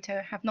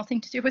accelerator have nothing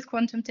to do with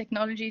quantum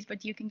technologies,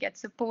 but you can get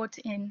support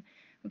in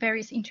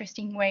various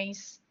interesting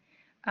ways,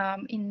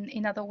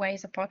 in other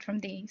ways apart from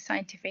the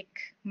scientific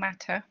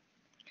matter,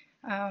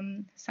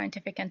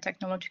 scientific and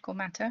technological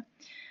matter.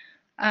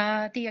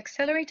 The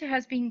accelerator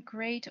has been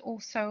great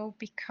also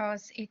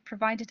because it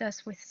provided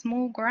us with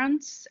small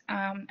grants,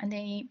 and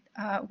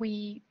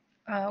we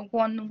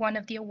won one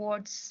of the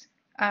awards,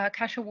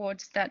 cash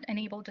awards, that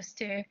enabled us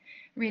to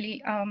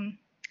really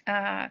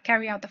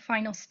carry out the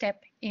final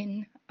step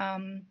in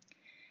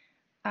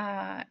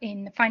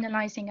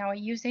finalizing our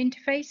user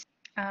interface.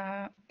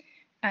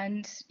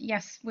 And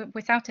yes,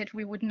 without it,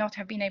 we would not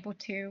have been able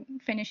to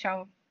finish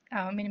our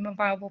minimum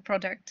viable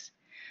product.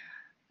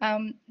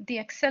 The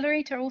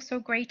accelerator also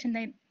great,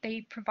 and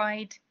they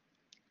provide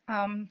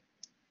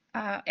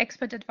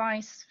expert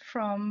advice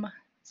from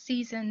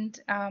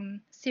seasoned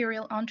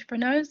serial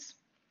entrepreneurs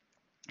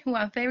who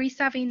are very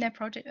savvy in their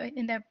project,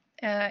 in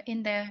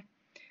their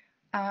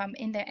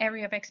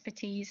area of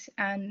expertise,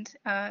 and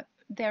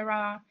there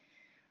are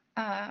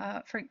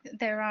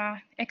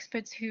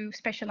experts who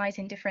specialize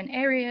in different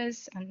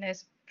areas, and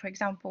there's, for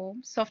example,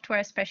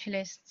 software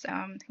specialists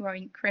who are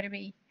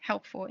incredibly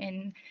helpful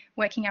in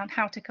working out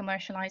how to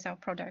commercialize our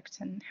product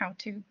and how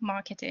to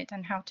market it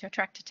and how to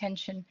attract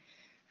attention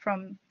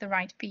from the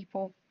right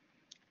people.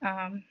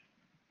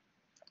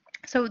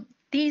 So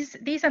these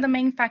are the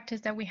main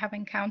factors that we have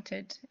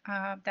encountered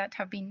that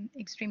have been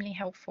extremely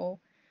helpful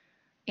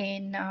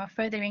in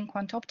furthering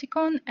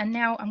Quantopticon. And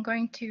now I'm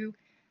going to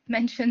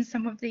mention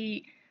some of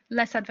the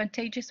less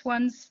advantageous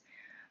ones.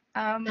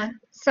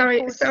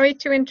 Sorry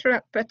to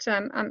interrupt, but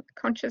I'm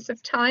conscious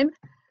of time.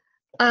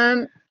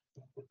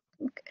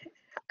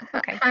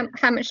 Okay.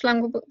 How much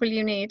longer will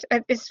you need?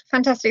 It's a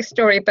fantastic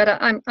story, but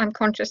I'm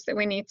conscious that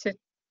we need to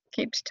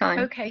keep to time.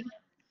 Okay.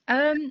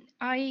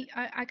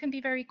 I can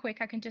be very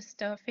quick. I can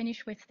just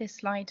finish with this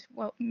slide.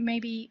 Well,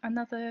 maybe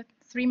another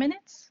 3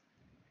 minutes.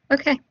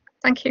 Okay.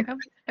 Thank you. Oh,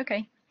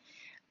 okay.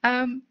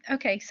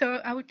 Okay. So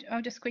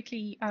I'll just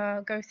quickly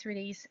go through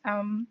these.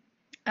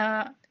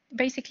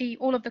 Basically,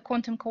 all of the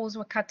quantum calls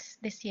were cut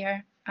this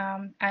year,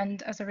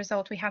 and as a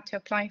result, we had to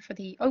apply for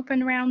the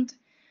open round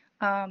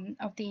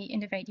of the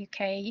Innovate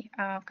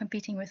UK,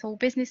 competing with all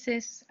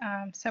businesses.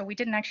 So we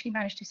didn't actually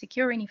manage to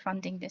secure any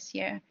funding this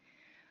year.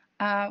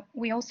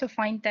 We also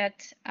find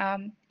that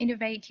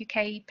Innovate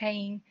UK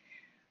paying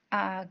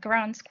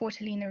grants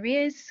quarterly in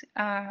arrears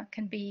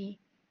can be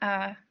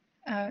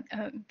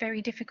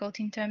very difficult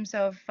in terms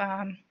of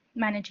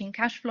managing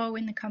cash flow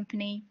in the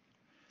company.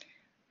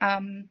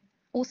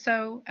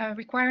 Also,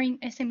 requiring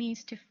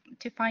SMEs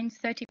to find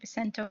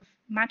 30% of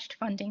matched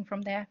funding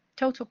from their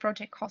total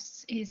project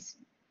costs is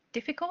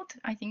difficult.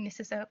 I think this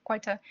is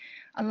quite a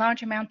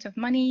large amount of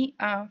money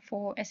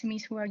for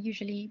SMEs who are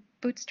usually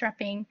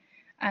bootstrapping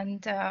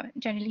and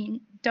generally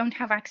don't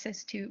have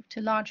access to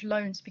large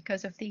loans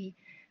because of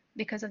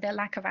their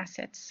lack of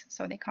assets,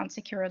 so they can't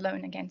secure a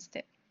loan against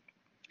it.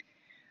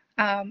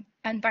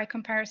 And by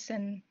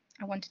comparison,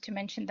 I wanted to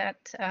mention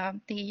that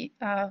the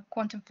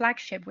Quantum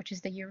Flagship, which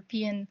is the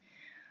European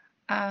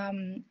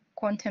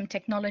quantum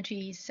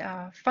technologies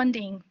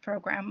funding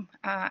program,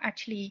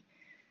 actually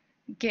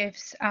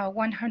gives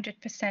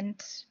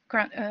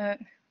 100%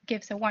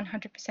 gives a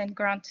 100%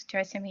 grant to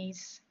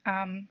SMEs,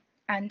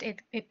 and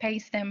it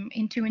pays them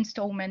in 2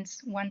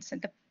 installments, once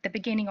at the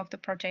beginning of the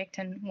project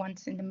and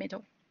once in the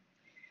middle,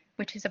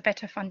 which is a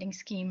better funding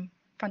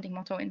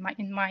model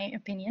in my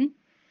opinion.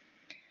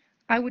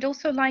 I would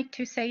also like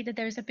to say that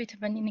there is a bit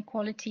of an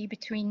inequality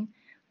between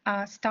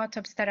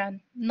startups that are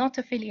not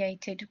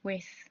affiliated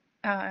with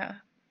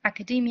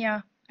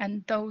academia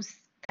and those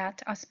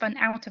that are spun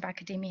out of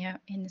academia,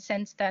 in the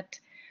sense that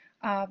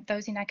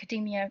those in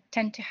academia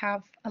tend to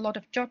have a lot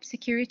of job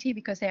security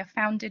because they are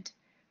founded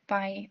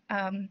by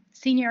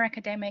senior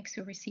academics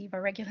who receive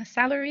a regular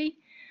salary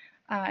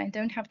and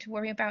don't have to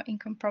worry about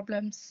income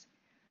problems.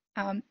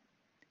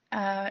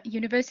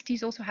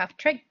 Universities also have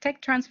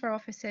tech transfer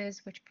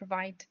offices, which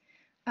provide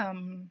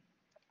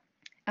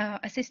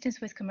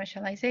assistance with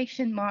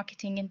commercialization,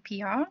 marketing, and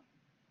PR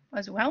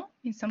as well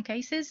in some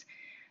cases.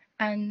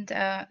 And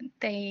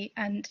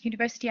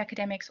university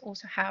academics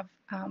also have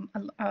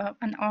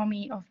an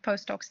army of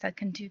postdocs that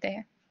can do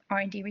their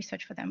R&D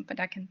research for them. But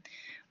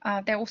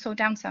there are also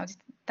downsides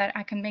that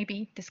I can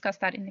maybe discuss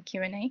that in the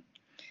Q&A.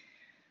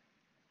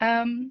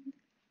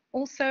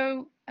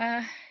 Also,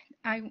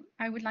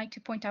 I would like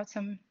to point out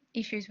some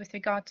issues with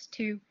regards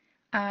to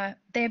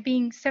there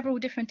being several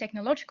different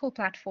technological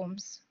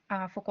platforms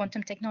for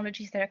quantum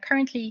technologies that are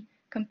currently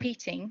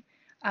competing.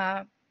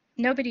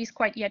 Nobody is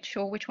quite yet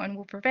sure which one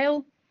will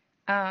prevail,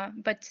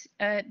 but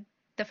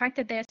the fact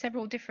that there are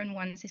several different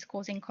ones is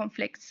causing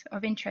conflicts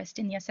of interest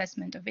in the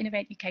assessment of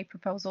Innovate UK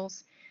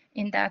proposals,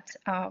 in that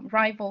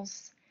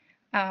rivals,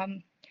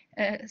 some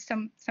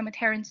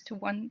adherents to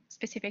one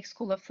specific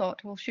school of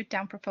thought will shoot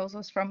down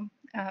proposals from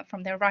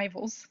their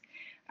rivals.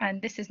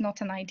 And this is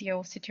not an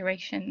ideal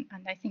situation,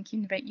 and I think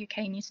Innovate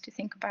UK needs to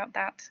think about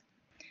that.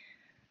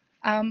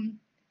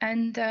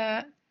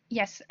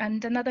 Yes,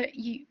 and another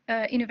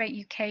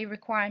Innovate UK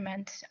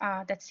requirement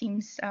that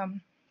seems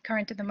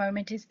current at the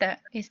moment is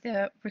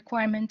the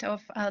requirement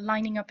of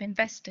lining up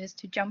investors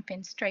to jump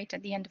in straight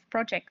at the end of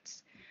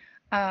projects,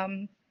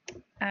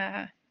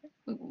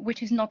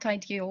 which is not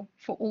ideal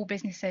for all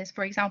businesses.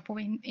 For example,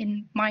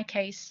 in my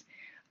case,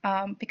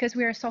 because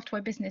we're a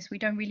software business, we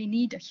don't really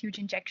need a huge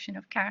injection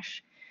of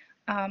cash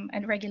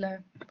and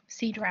regular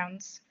seed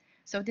rounds.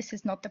 So this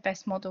is not the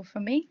best model for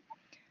me.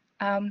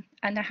 And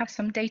I have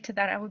some data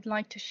that I would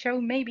like to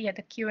show maybe at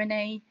the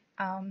Q&A.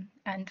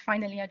 And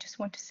finally, I just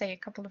want to say a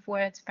couple of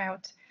words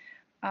about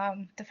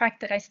the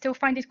fact that I still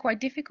find it quite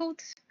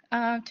difficult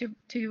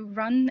to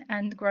run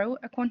and grow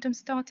a quantum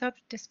startup,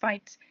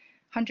 despite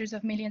hundreds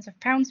of millions of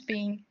pounds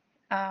being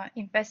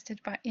invested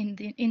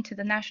into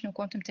the National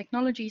Quantum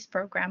Technologies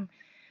Programme.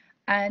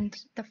 And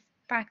the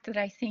fact that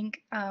I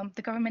think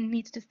the government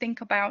needs to think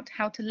about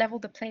how to level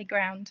the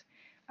playground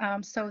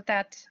so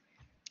that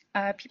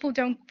people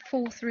don't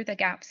fall through the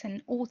gaps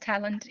and all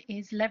talent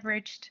is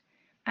leveraged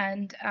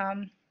and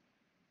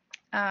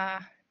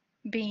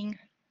being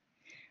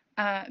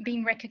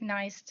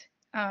recognized,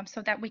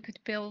 so that we could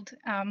build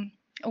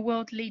a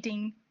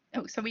world-leading,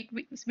 so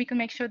we can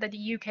make sure that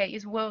the UK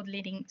is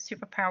world-leading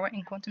superpower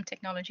in quantum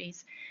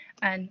technologies.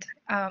 And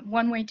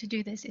one way to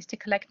do this is to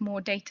collect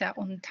more data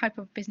on the type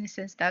of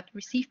businesses that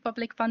receive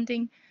public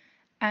funding,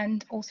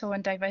 and also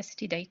on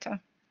diversity data.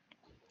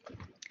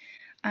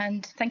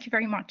 And thank you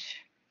very much.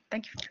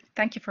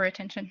 Thank you for your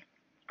attention.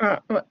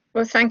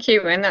 Well, thank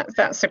you, and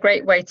that's a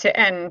great way to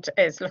end,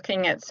 is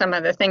looking at some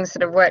of the things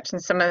that have worked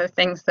and some of the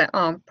things that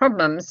are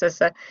problems.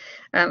 As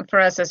for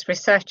us as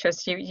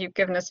researchers, you've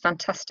given us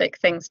fantastic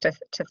things to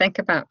think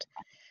about.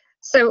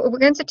 So we're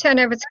going to turn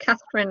over to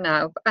Catherine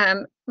now.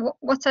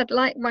 What I'd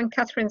like when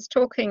Catherine's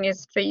talking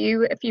is for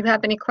you, if you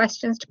have any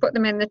questions, to put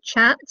them in the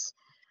chat,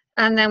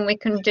 and then we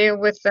can deal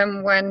with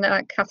them when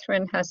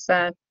Catherine has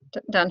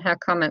done her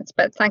comments.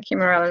 But thank you,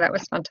 Mirella, that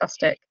was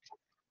fantastic.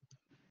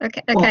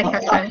 Okay,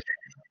 Catherine.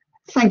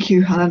 Thank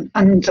you, Helen,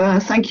 and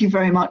thank you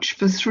very much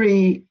for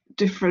 3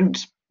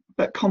 different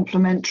but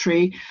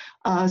complementary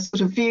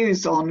sort of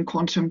views on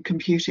quantum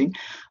computing.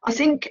 I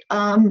think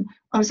I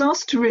was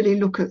asked to really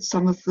look at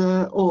some of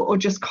the, or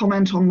just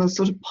comment on the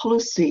sort of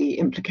policy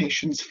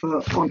implications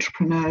for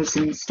entrepreneurs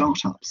and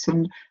startups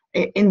and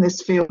in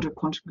this field of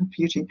quantum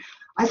computing.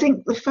 I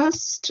think the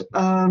first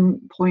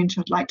point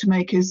I'd like to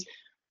make is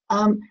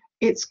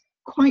it's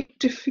quite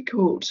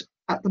difficult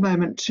at the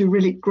moment to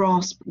really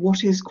grasp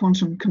what is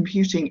quantum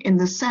computing, in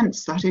the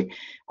sense that it,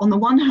 on the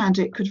one hand,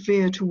 it could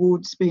veer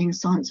towards being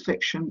science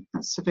fiction,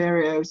 as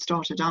Saverio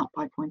started out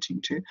by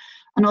pointing to,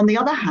 and on the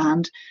other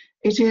hand,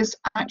 it is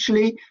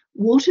actually,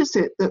 what is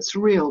it that's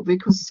real?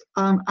 Because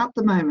at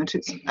the moment,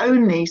 it's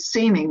only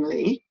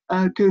seemingly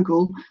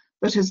Google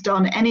that has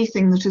done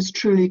anything that is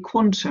truly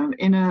quantum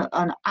in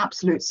an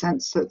absolute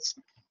sense that's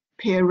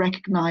peer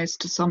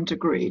recognized to some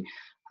degree.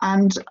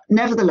 And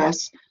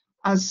nevertheless,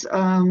 as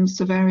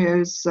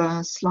Saverio's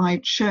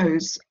slide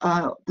shows,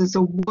 there's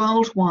a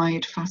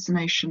worldwide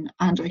fascination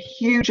and a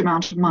huge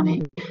amount of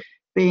money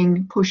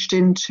being pushed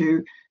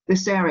into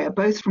this area,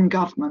 both from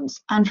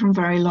governments and from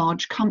very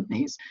large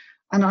companies.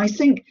 And I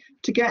think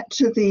to get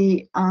to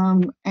the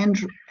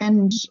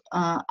end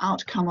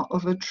outcome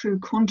of a true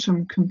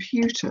quantum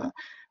computer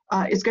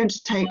is going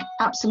to take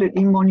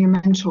absolutely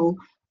monumental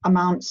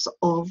amounts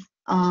of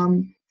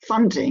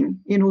funding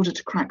in order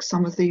to crack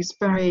some of these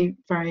very,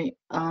 very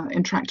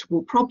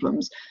intractable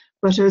problems.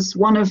 But as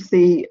one of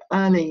the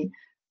early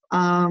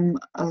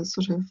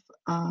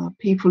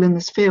people in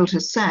this field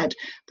has said,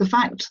 the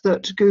fact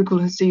that Google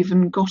has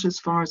even got as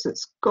far as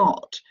it's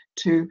got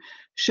to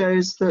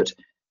shows that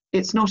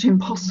it's not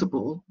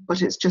impossible,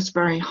 but it's just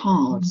very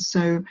hard.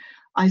 So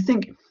I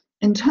think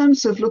in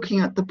terms of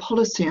looking at the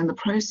policy and the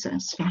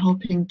process for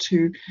helping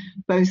to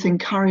both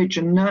encourage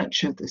and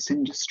nurture this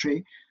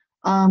industry,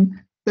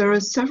 there are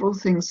several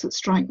things that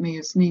strike me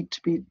as needing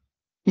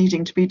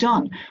to be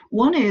done.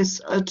 One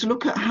is to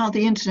look at how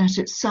the internet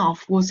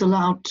itself was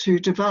allowed to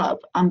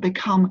develop and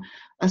become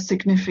a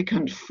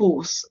significant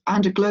force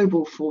and a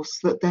global force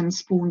that then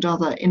spawned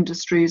other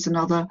industries and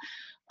other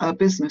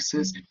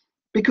businesses.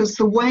 Because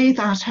the way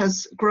that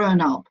has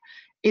grown up,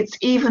 it's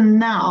even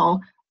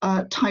now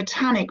a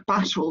titanic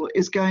battle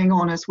is going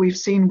on, as we've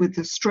seen with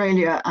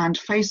Australia and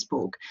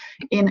Facebook,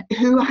 in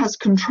who has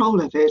control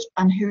of it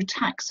and who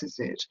taxes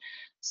it.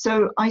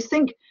 So I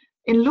think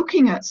in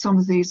looking at some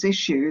of these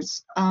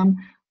issues,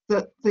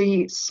 that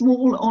the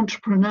small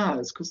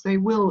entrepreneurs, because they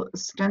will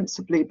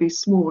ostensibly be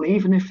small,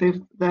 even if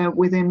they're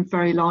within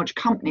very large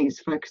companies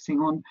focusing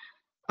on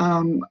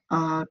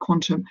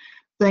quantum,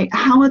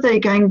 how are they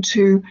going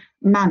to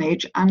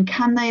manage, and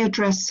can they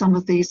address some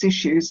of these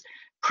issues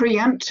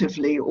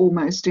preemptively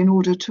almost in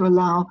order to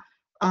allow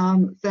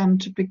them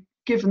to be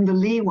given the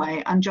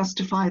leeway and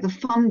justify the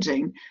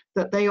funding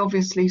that they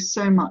obviously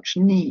so much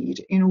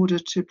need in order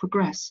to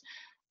progress.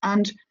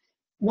 And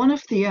one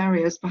of the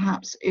areas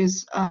perhaps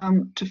is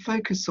to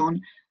focus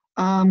on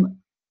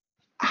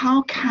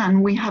how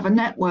can we have a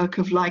network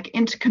of like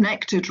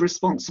interconnected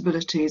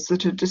responsibilities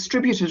that are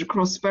distributed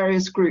across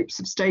various groups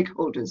of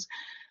stakeholders,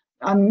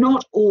 and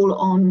not all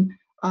on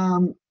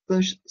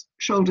the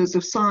shoulders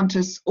of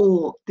scientists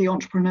or the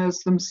entrepreneurs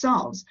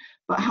themselves,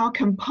 but how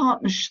can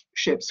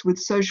partnerships with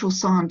social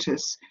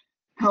scientists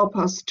help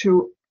us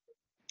to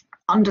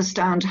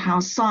understand how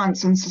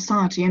science and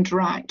society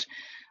interact,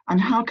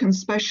 and how can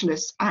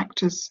specialists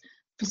act as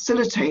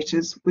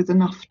facilitators with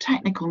enough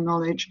technical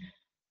knowledge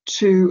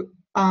to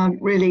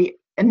really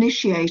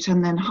initiate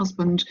and then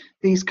husband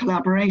these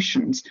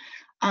collaborations.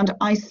 And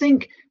I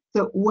think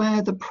that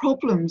where the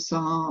problems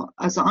are,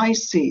 as I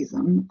see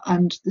them,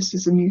 and this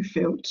is a new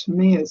field to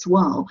me as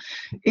well,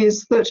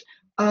 is that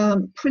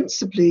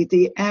principally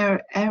the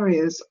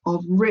areas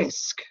of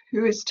risk,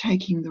 who is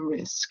taking the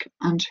risk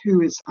and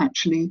who is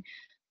actually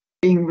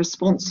being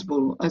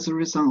responsible as a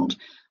result,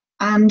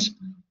 and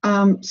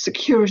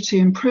security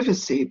and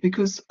privacy,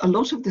 because a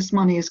lot of this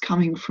money is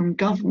coming from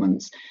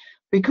governments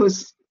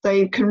because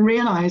they can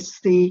realize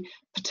the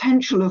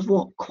potential of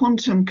what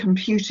quantum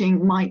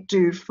computing might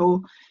do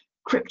for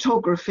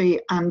cryptography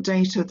and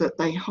data that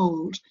they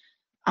hold.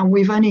 And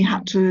we've only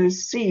had to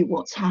see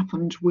what's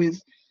happened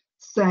with,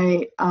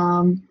 say,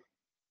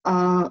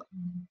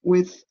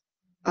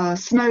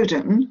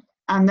 Snowden,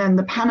 and then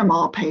the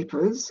Panama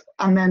Papers,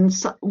 and then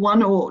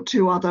one or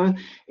two other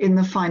in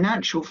the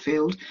financial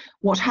field.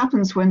 What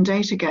happens when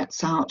data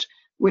gets out,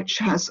 which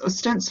has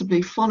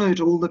ostensibly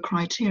followed all the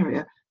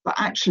criteria, but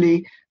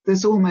actually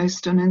there's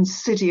almost an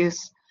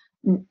insidious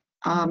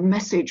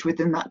message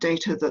within that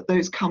data that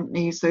those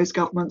companies, those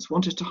governments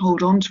wanted to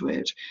hold on to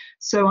it.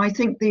 So I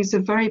think these are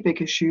very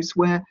big issues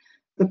where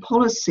the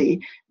policy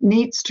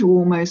needs to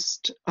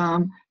almost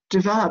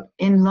develop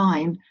in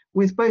line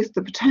with both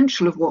the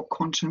potential of what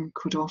quantum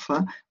could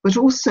offer, but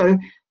also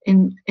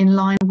in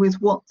line with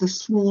what the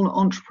small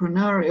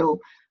entrepreneurial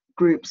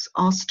groups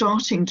are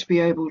starting to be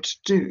able to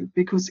do.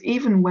 Because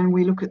even when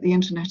we look at the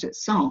internet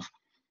itself,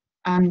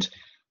 and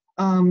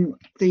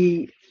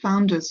the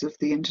founders of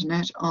the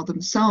internet are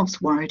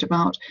themselves worried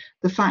about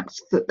the fact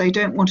that they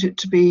don't want it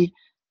to be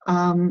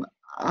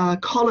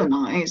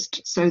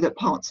colonized so that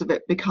parts of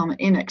it become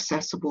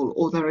inaccessible,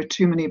 or there are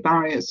too many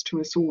barriers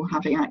to us all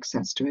having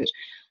access to it.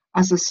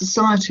 As a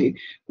society,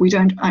 we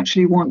don't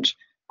actually want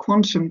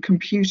quantum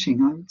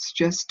computing, I would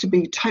suggest, to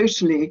be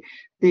totally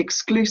the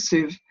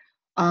exclusive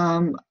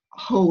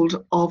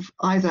hold of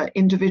either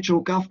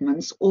individual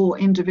governments or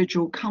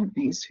individual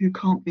companies who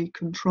can't be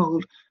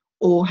controlled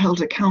or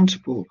held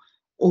accountable,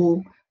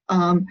 or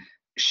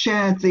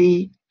share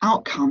the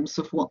outcomes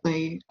of what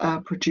they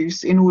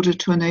produce in order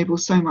to enable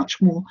so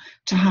much more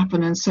to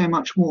happen and so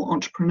much more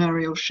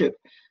entrepreneurship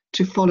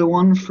to follow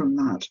on from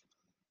that.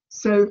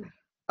 So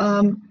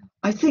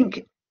I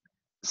think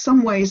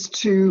some ways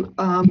to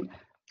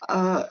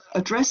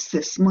address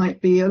this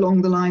might be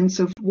along the lines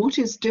of what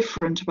is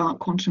different about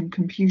quantum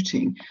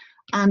computing,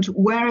 and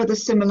where are the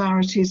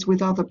similarities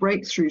with other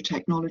breakthrough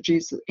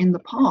technologies in the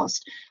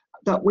past.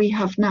 that we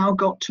have now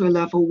got to a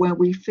level where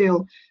we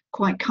feel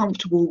quite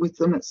comfortable with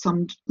them at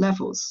some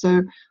levels.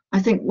 So I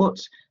think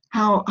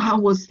how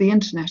was the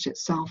internet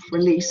itself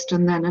released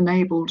and then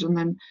enabled and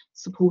then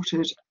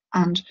supported,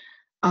 and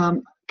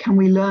can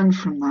we learn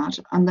from that,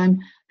 and then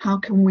how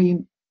can we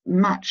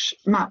map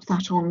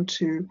that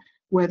onto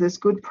where there's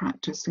good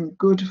practice and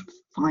good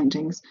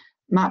findings,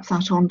 map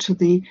that onto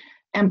the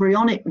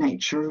embryonic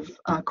nature of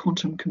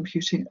quantum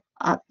computing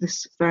at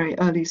this very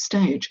early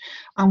stage,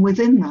 and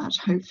within that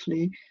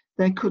hopefully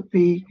there could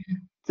be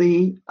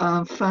the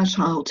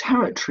fertile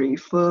territory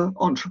for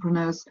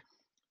entrepreneurs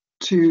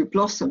to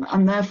blossom,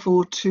 and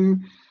therefore to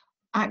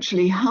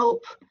actually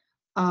help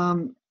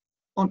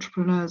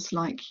entrepreneurs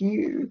like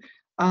you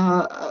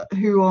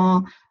who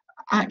are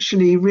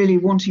actually really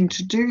wanting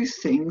to do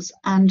things.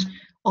 And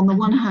on the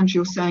one hand,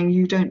 you're saying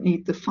you don't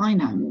need the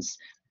finance,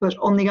 but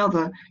on the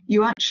other,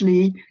 you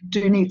actually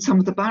do need some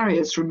of the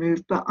barriers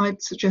removed. But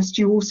I'd suggest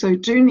you also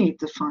do need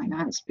the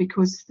finance,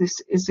 because this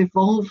is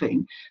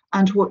evolving.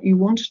 And what you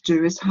want to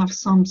do is have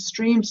some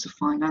streams of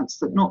finance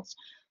that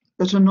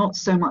are not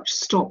so much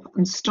stop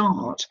and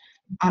start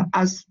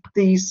as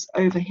these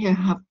over here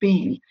have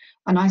been.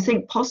 And I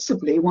think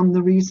possibly one of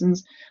the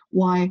reasons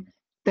why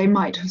they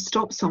might have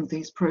stopped some of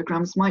these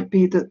programs might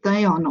be that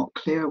they are not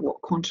clear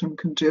what quantum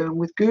can do. And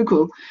with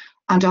Google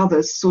and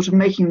others sort of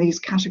making these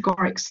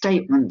categoric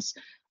statements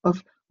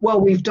of, well,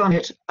 we've done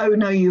it. Oh,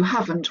 no, you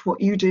haven't.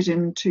 What you did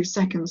in 2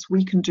 seconds,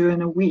 we can do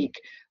in a week.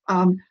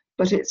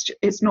 But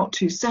it's not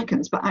 2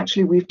 seconds, but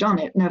actually we've done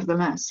it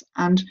nevertheless.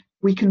 And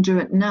we can do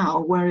it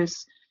now,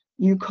 whereas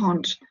you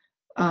can't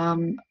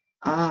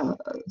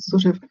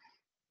sort of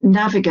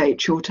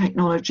navigate your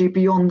technology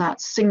beyond that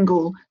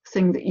single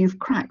thing that you've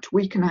cracked.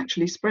 We can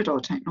actually spread our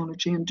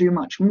technology and do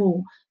much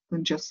more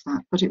than just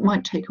that, but it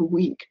might take a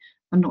week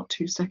and not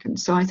 2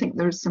 seconds. So I think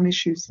there are some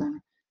issues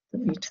there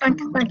that need to come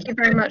out. Thank you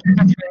very much,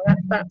 Catherine.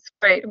 That's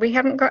great. We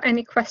haven't got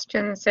any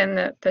questions in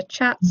the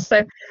chat.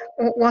 So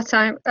what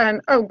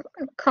oh,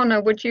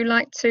 Connor, would you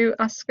like to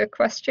ask a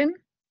question?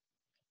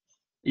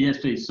 Yes,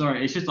 please.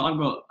 Sorry, it's just that I've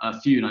got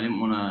a few and I didn't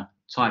want to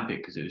type it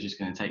because it was just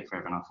going to take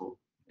forever, and I thought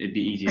it'd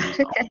be easier to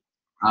start. Okay.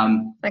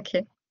 Thank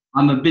you.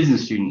 I'm a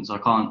business student, so I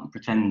can't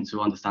pretend to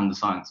understand the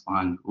science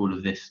behind all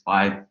of this,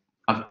 but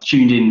I've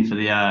tuned in for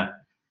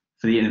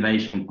the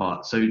innovation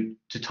part. So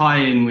to tie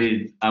in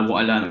with what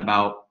I learned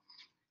about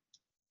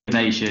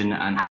innovation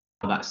and how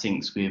that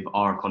syncs with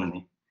our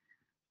economy,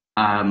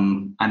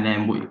 and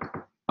then what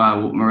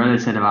Mirella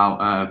said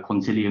about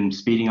Quantilium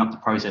speeding up the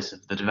process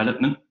of the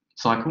development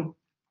cycle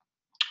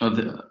of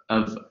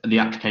the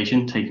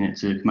application, taking it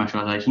to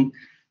commercialization.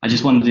 I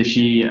just wondered if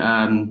she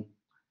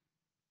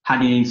had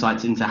any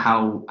insights into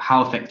how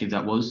effective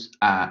that was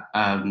at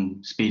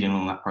speeding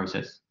along that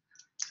process,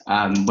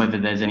 whether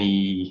there's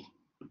any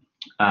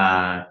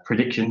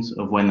predictions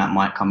of when that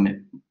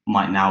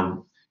might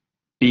now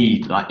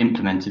be like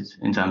implemented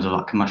in terms of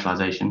like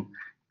commercialization,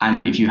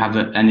 and if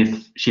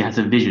she has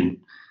a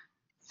vision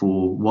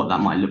for what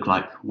that might look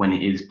like when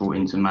it is brought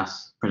into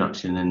mass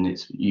production and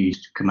it's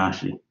used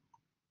commercially.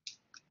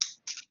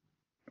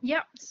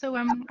 Yeah, so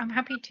I'm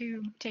happy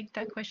to take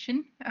that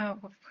question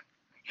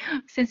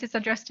since it's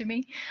addressed to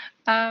me.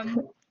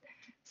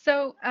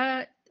 So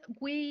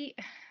we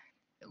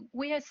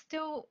are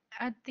still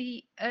at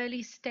the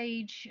early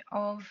stage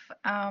of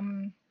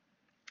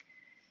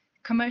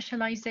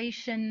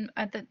commercialization,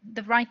 at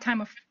the right time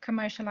of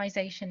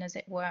commercialization, as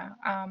it were.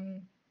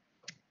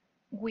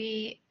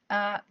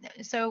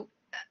 So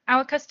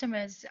our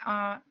customers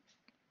are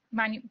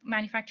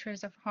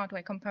manufacturers of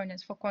hardware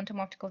components for quantum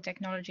optical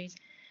technologies.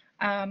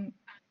 And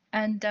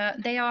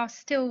they are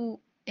still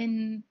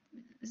kind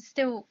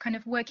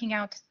of working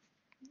out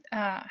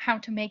how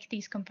to make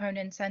these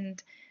components,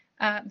 and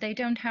they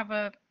don't have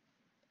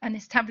an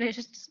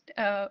established,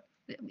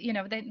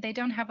 they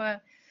don't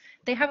have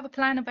they have a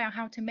plan about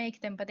how to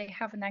make them, but they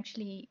haven't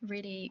actually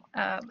really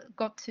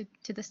got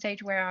to the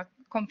stage where are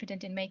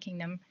confident in making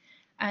them.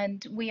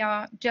 And we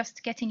are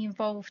just getting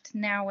involved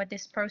now at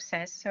this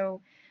process. So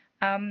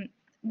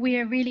we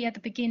are really at the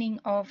beginning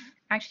of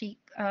actually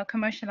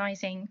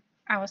commercializing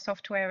our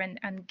software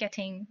and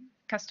getting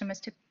customers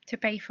to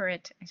pay for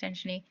it,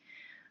 essentially.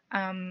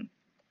 I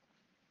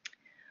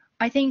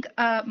think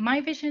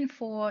my vision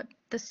for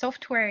the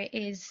software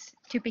is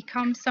to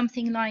become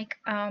something like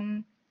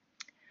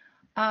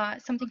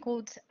something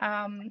called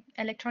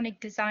electronic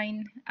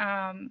design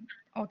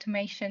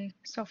automation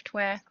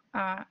software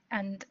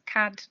and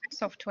CAD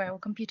software, or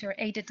computer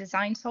aided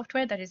design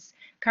software, that is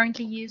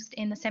currently used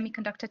in the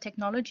semiconductor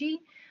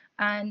technology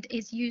and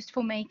is used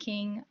for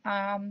making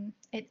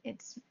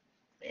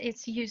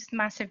it's used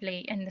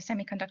massively in the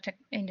semiconductor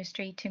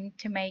industry to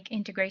make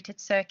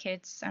integrated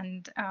circuits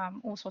and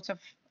all sorts of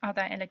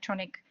other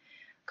electronic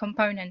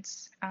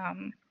components.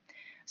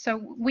 So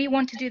we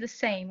want to do the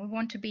same. We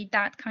want to be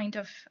that kind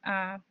of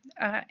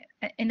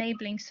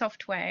enabling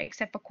software,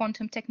 except for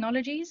quantum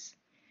technologies.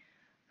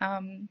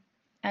 Yeah,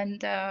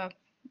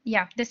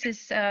 this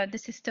is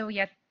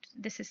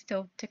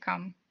still to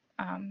come.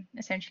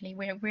 Essentially,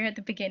 we're at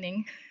the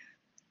beginning.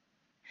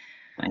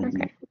 Thank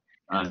you.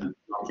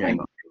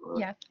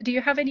 Yeah. Do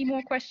you have any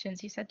more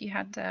questions? You said you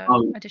had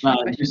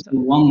additional questions. Just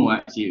one more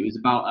actually. It was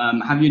about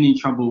have you any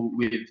trouble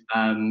with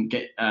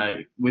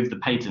with the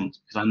patents?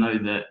 Because I know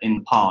that in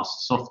the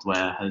past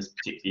software has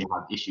particularly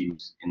had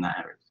issues in that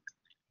area.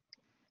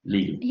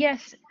 Legally.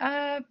 Yes.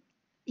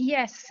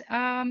 Yes.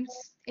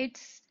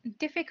 It's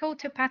difficult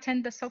to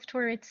patent the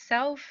software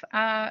itself,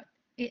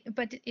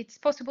 but it's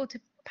possible to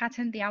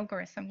patent the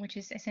algorithm, which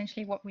is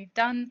essentially what we've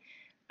done.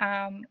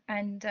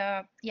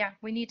 Yeah,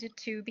 we needed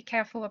to be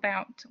careful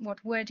about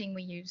what wording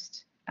we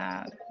used,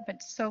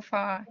 but so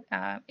far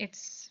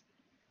it's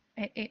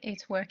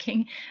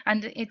working,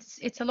 and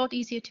it's a lot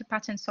easier to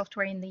patent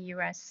software in the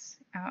US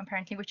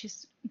apparently, which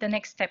is the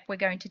next step we're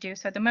going to do.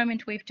 So at the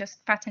moment we've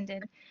just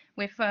patented,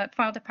 we've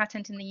filed a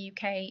patent in the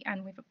UK,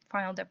 and we've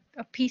filed a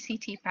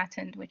PCT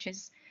patent, which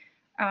is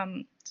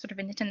sort of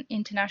an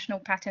international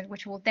patent,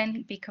 which will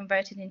then be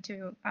converted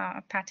into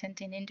a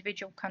patent in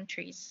individual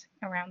countries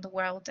around the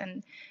world.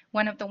 And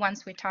one of the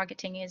ones we're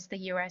targeting is the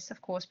US, of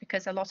course,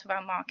 because a lot of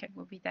our market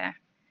will be there.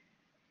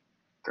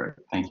 Great,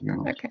 thank you very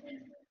much. Okay,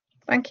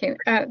 thank you.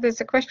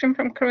 There's a question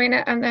from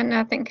Karina, and then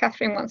I think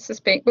Catherine wants to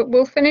speak, but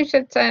we'll finish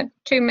at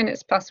 2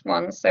 minutes past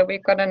 1, so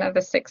we've got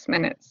another 6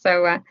 minutes.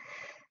 So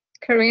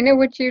Karina,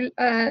 would you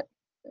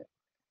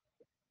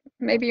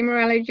maybe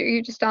Mirella, you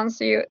just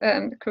answer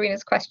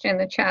Karina's question in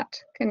the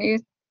chat? Can you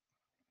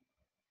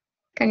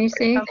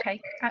see? Okay,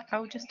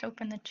 I'll just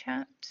open the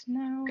chat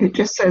now. It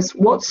just says,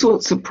 what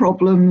sorts of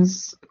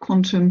problems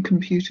quantum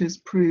computers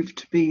proved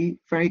to be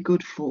very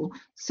good for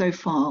so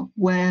far?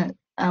 Where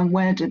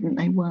didn't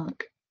they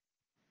work?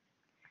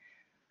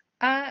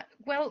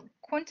 Well,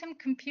 quantum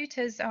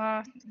computers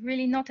are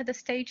really not at the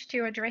stage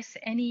to address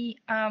any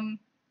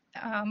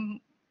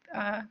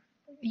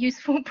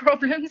useful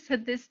problems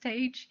at this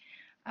stage.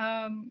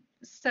 Yeah,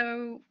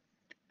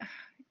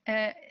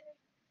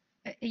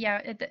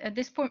 at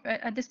this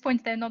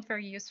point, they're not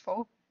very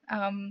useful.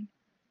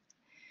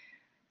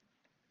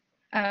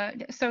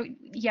 So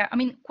yeah, I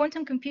mean,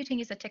 quantum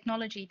computing is a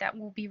technology that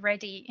will be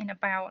ready in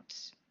about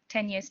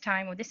 10 years'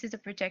 time, or this is a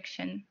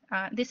projection.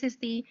 This is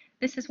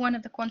one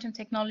of the quantum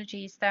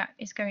technologies that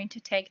is going to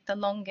take the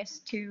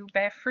longest to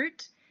bear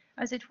fruit,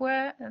 as it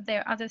were.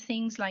 There are other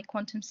things like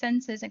quantum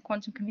sensors and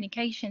quantum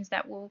communications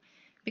that will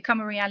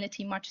become a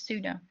reality much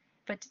sooner.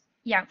 But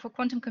yeah, for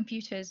quantum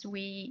computers,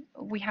 we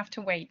have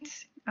to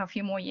wait a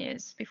few more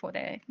years before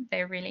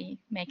they're really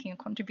making a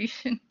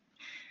contribution.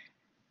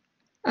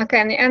 Okay,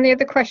 and the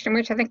other question,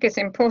 which I think is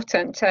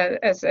important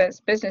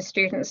as business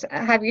students,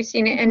 have you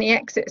seen any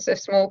exits of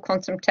small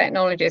quantum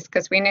technologies?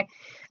 Because we know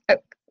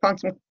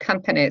quantum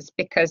companies,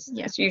 because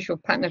it's usual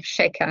pattern of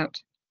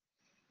shakeout.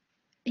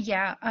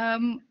 Yeah,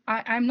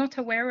 I'm not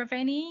aware of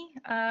any,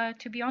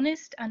 to be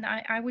honest, and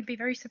I would be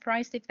very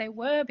surprised if they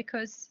were,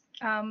 because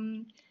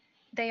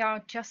they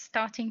are just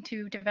starting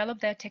to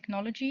develop their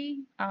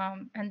technology,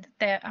 and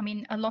I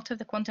mean, a lot of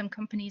the quantum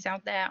companies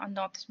out there are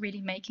not really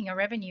making a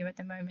revenue at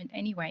the moment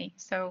anyway.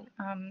 So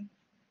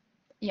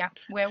yeah,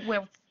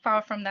 we're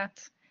far from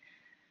that.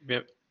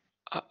 Yeah.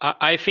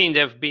 I think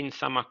there have been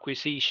some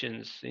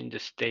acquisitions in the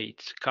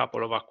States, a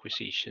couple of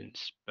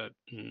acquisitions, but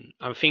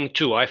I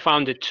think I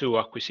found 2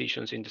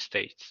 acquisitions in the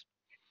States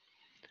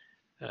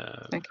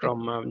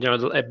from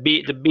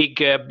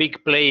the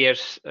big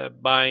players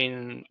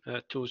buying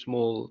 2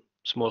 small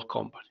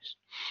companies.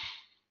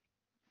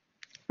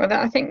 Well,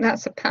 I think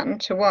that's a pattern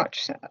to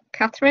watch.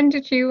 Catherine,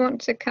 did you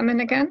want to come in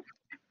again?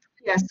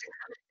 Yes.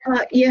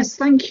 Yes,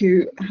 thank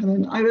you,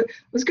 Helen. I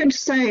was going to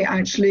say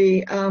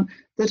actually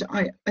that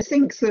I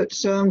think that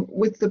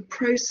with the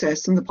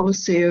process and the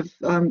policy of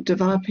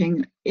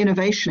developing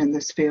innovation in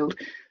this field,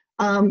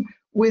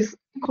 with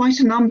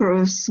quite a number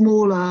of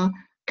smaller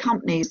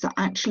companies that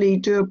actually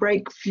do a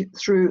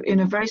breakthrough in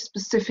a very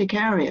specific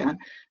area,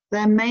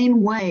 their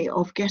main way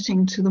of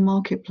getting to the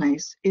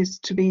marketplace is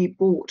to be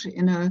bought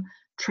in a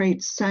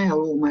trade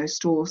sale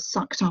almost, or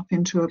sucked up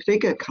into a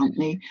bigger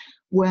company,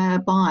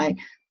 whereby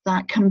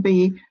that can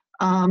be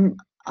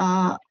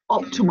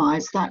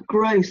optimized, that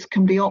growth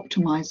can be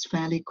optimized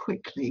fairly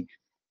quickly.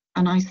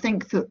 And I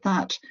think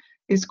that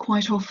is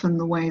quite often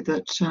the way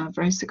that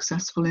very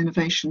successful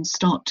innovations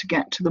start to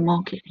get to the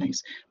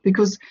marketplace,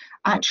 because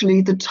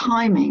actually the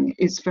timing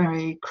is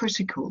very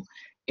critical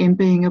in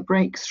being a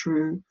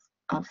breakthrough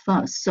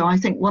first. So I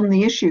think one of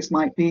the issues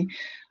might be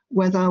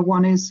whether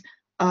one is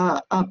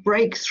a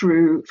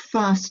breakthrough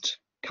first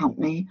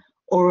company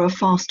or a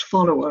fast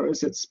follower,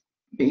 as it's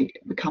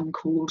become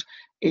called,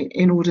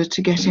 in order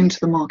to get into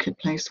the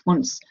marketplace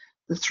once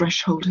the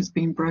threshold has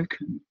been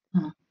broken.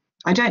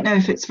 I don't know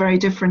if it's very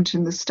different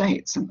in the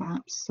States, and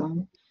perhaps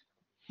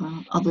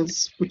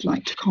others would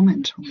like to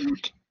comment on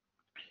that.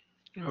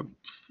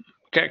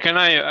 Can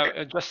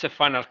I just a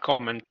final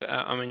comment?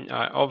 I mean,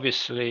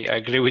 obviously, I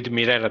agree with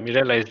Mirella.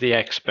 Mirella is the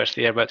expert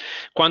here, but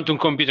quantum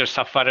computers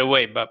are far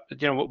away. But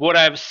you know what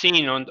I've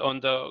seen on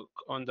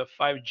the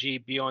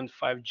 5G, beyond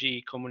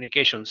 5G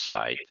communication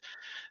side.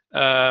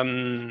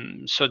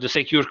 So the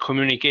secure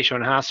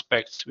communication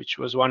aspects, which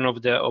was one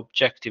of the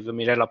objectives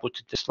Mirella put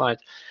in the slide,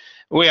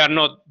 we are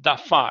not that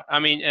far. I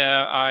mean,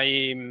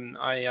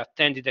 I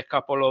attended a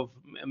couple of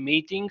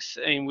meetings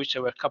in which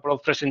there were a couple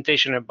of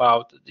presentations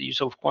about the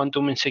use of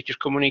quantum in secure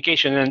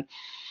communication, and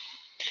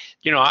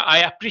you know, I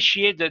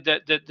appreciate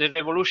the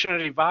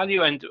revolutionary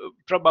value, and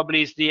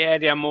probably is the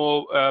area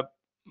more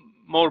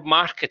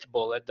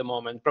marketable at the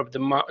moment, probably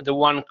the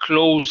one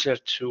closer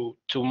to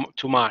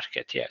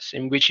market, yes,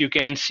 in which you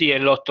can see a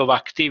lot of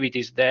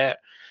activities there,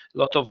 a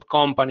lot of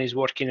companies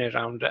working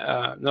around.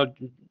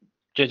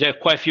 There are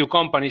quite a few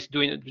companies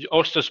doing,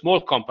 also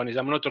small companies.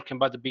 I'm not talking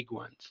about the big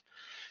ones.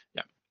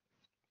 Yeah.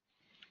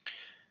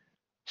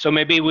 So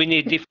maybe we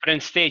need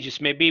different stages.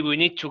 Maybe we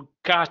need to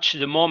catch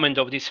the moment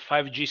of this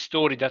 5G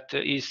story that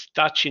is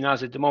touching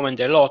us at the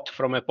moment a lot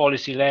from a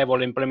policy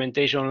level,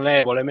 implementation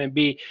level, and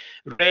maybe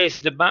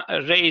raise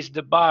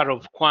the bar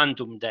of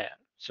quantum there.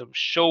 So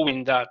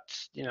showing that,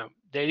 you know,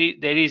 there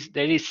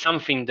is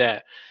something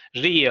there,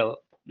 real.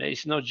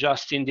 It's not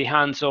just in the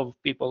hands of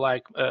people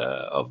like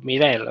of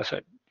Mirella.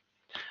 So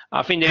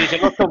I think there is a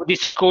lot of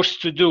discourse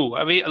to do.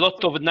 I mean, a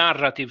lot of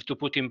narrative to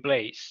put in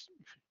place.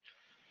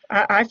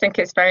 I think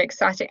it's very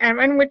exciting.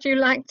 Erran, would you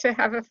like to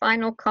have a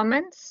final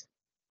comments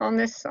on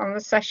this, on the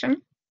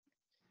session?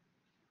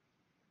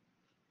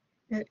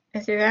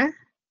 Is he there?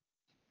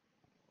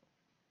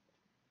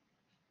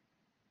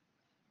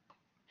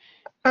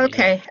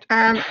 Okay.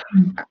 I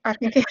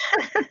think.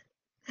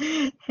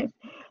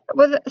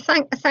 Well,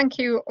 thank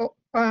you.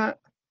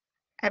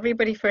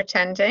 Everybody for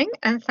attending,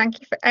 and thank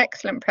you for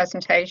excellent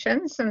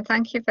presentations, and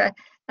thank you for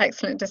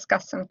excellent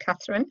discussion,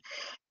 Catherine.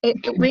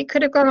 We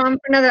could have gone on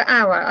for another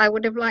hour. I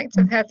would have liked to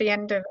have heard the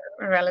end of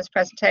Mirella's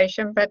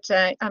presentation, but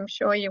I'm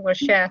sure you will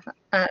share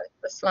the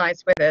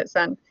slides with us.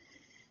 And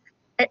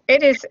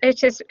it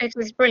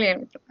is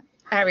brilliant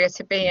area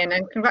to be in,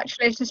 and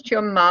congratulations to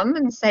your mum,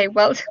 and say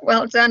well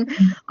done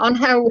on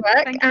her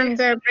work and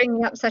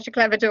bringing up such a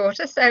clever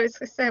daughter. So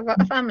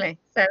what a family.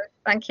 So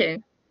thank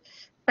you.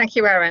 Thank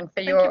you, Erran,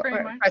 for your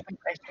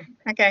presentation.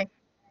 Okay.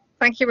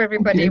 Thank you,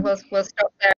 everybody. We'll stop there.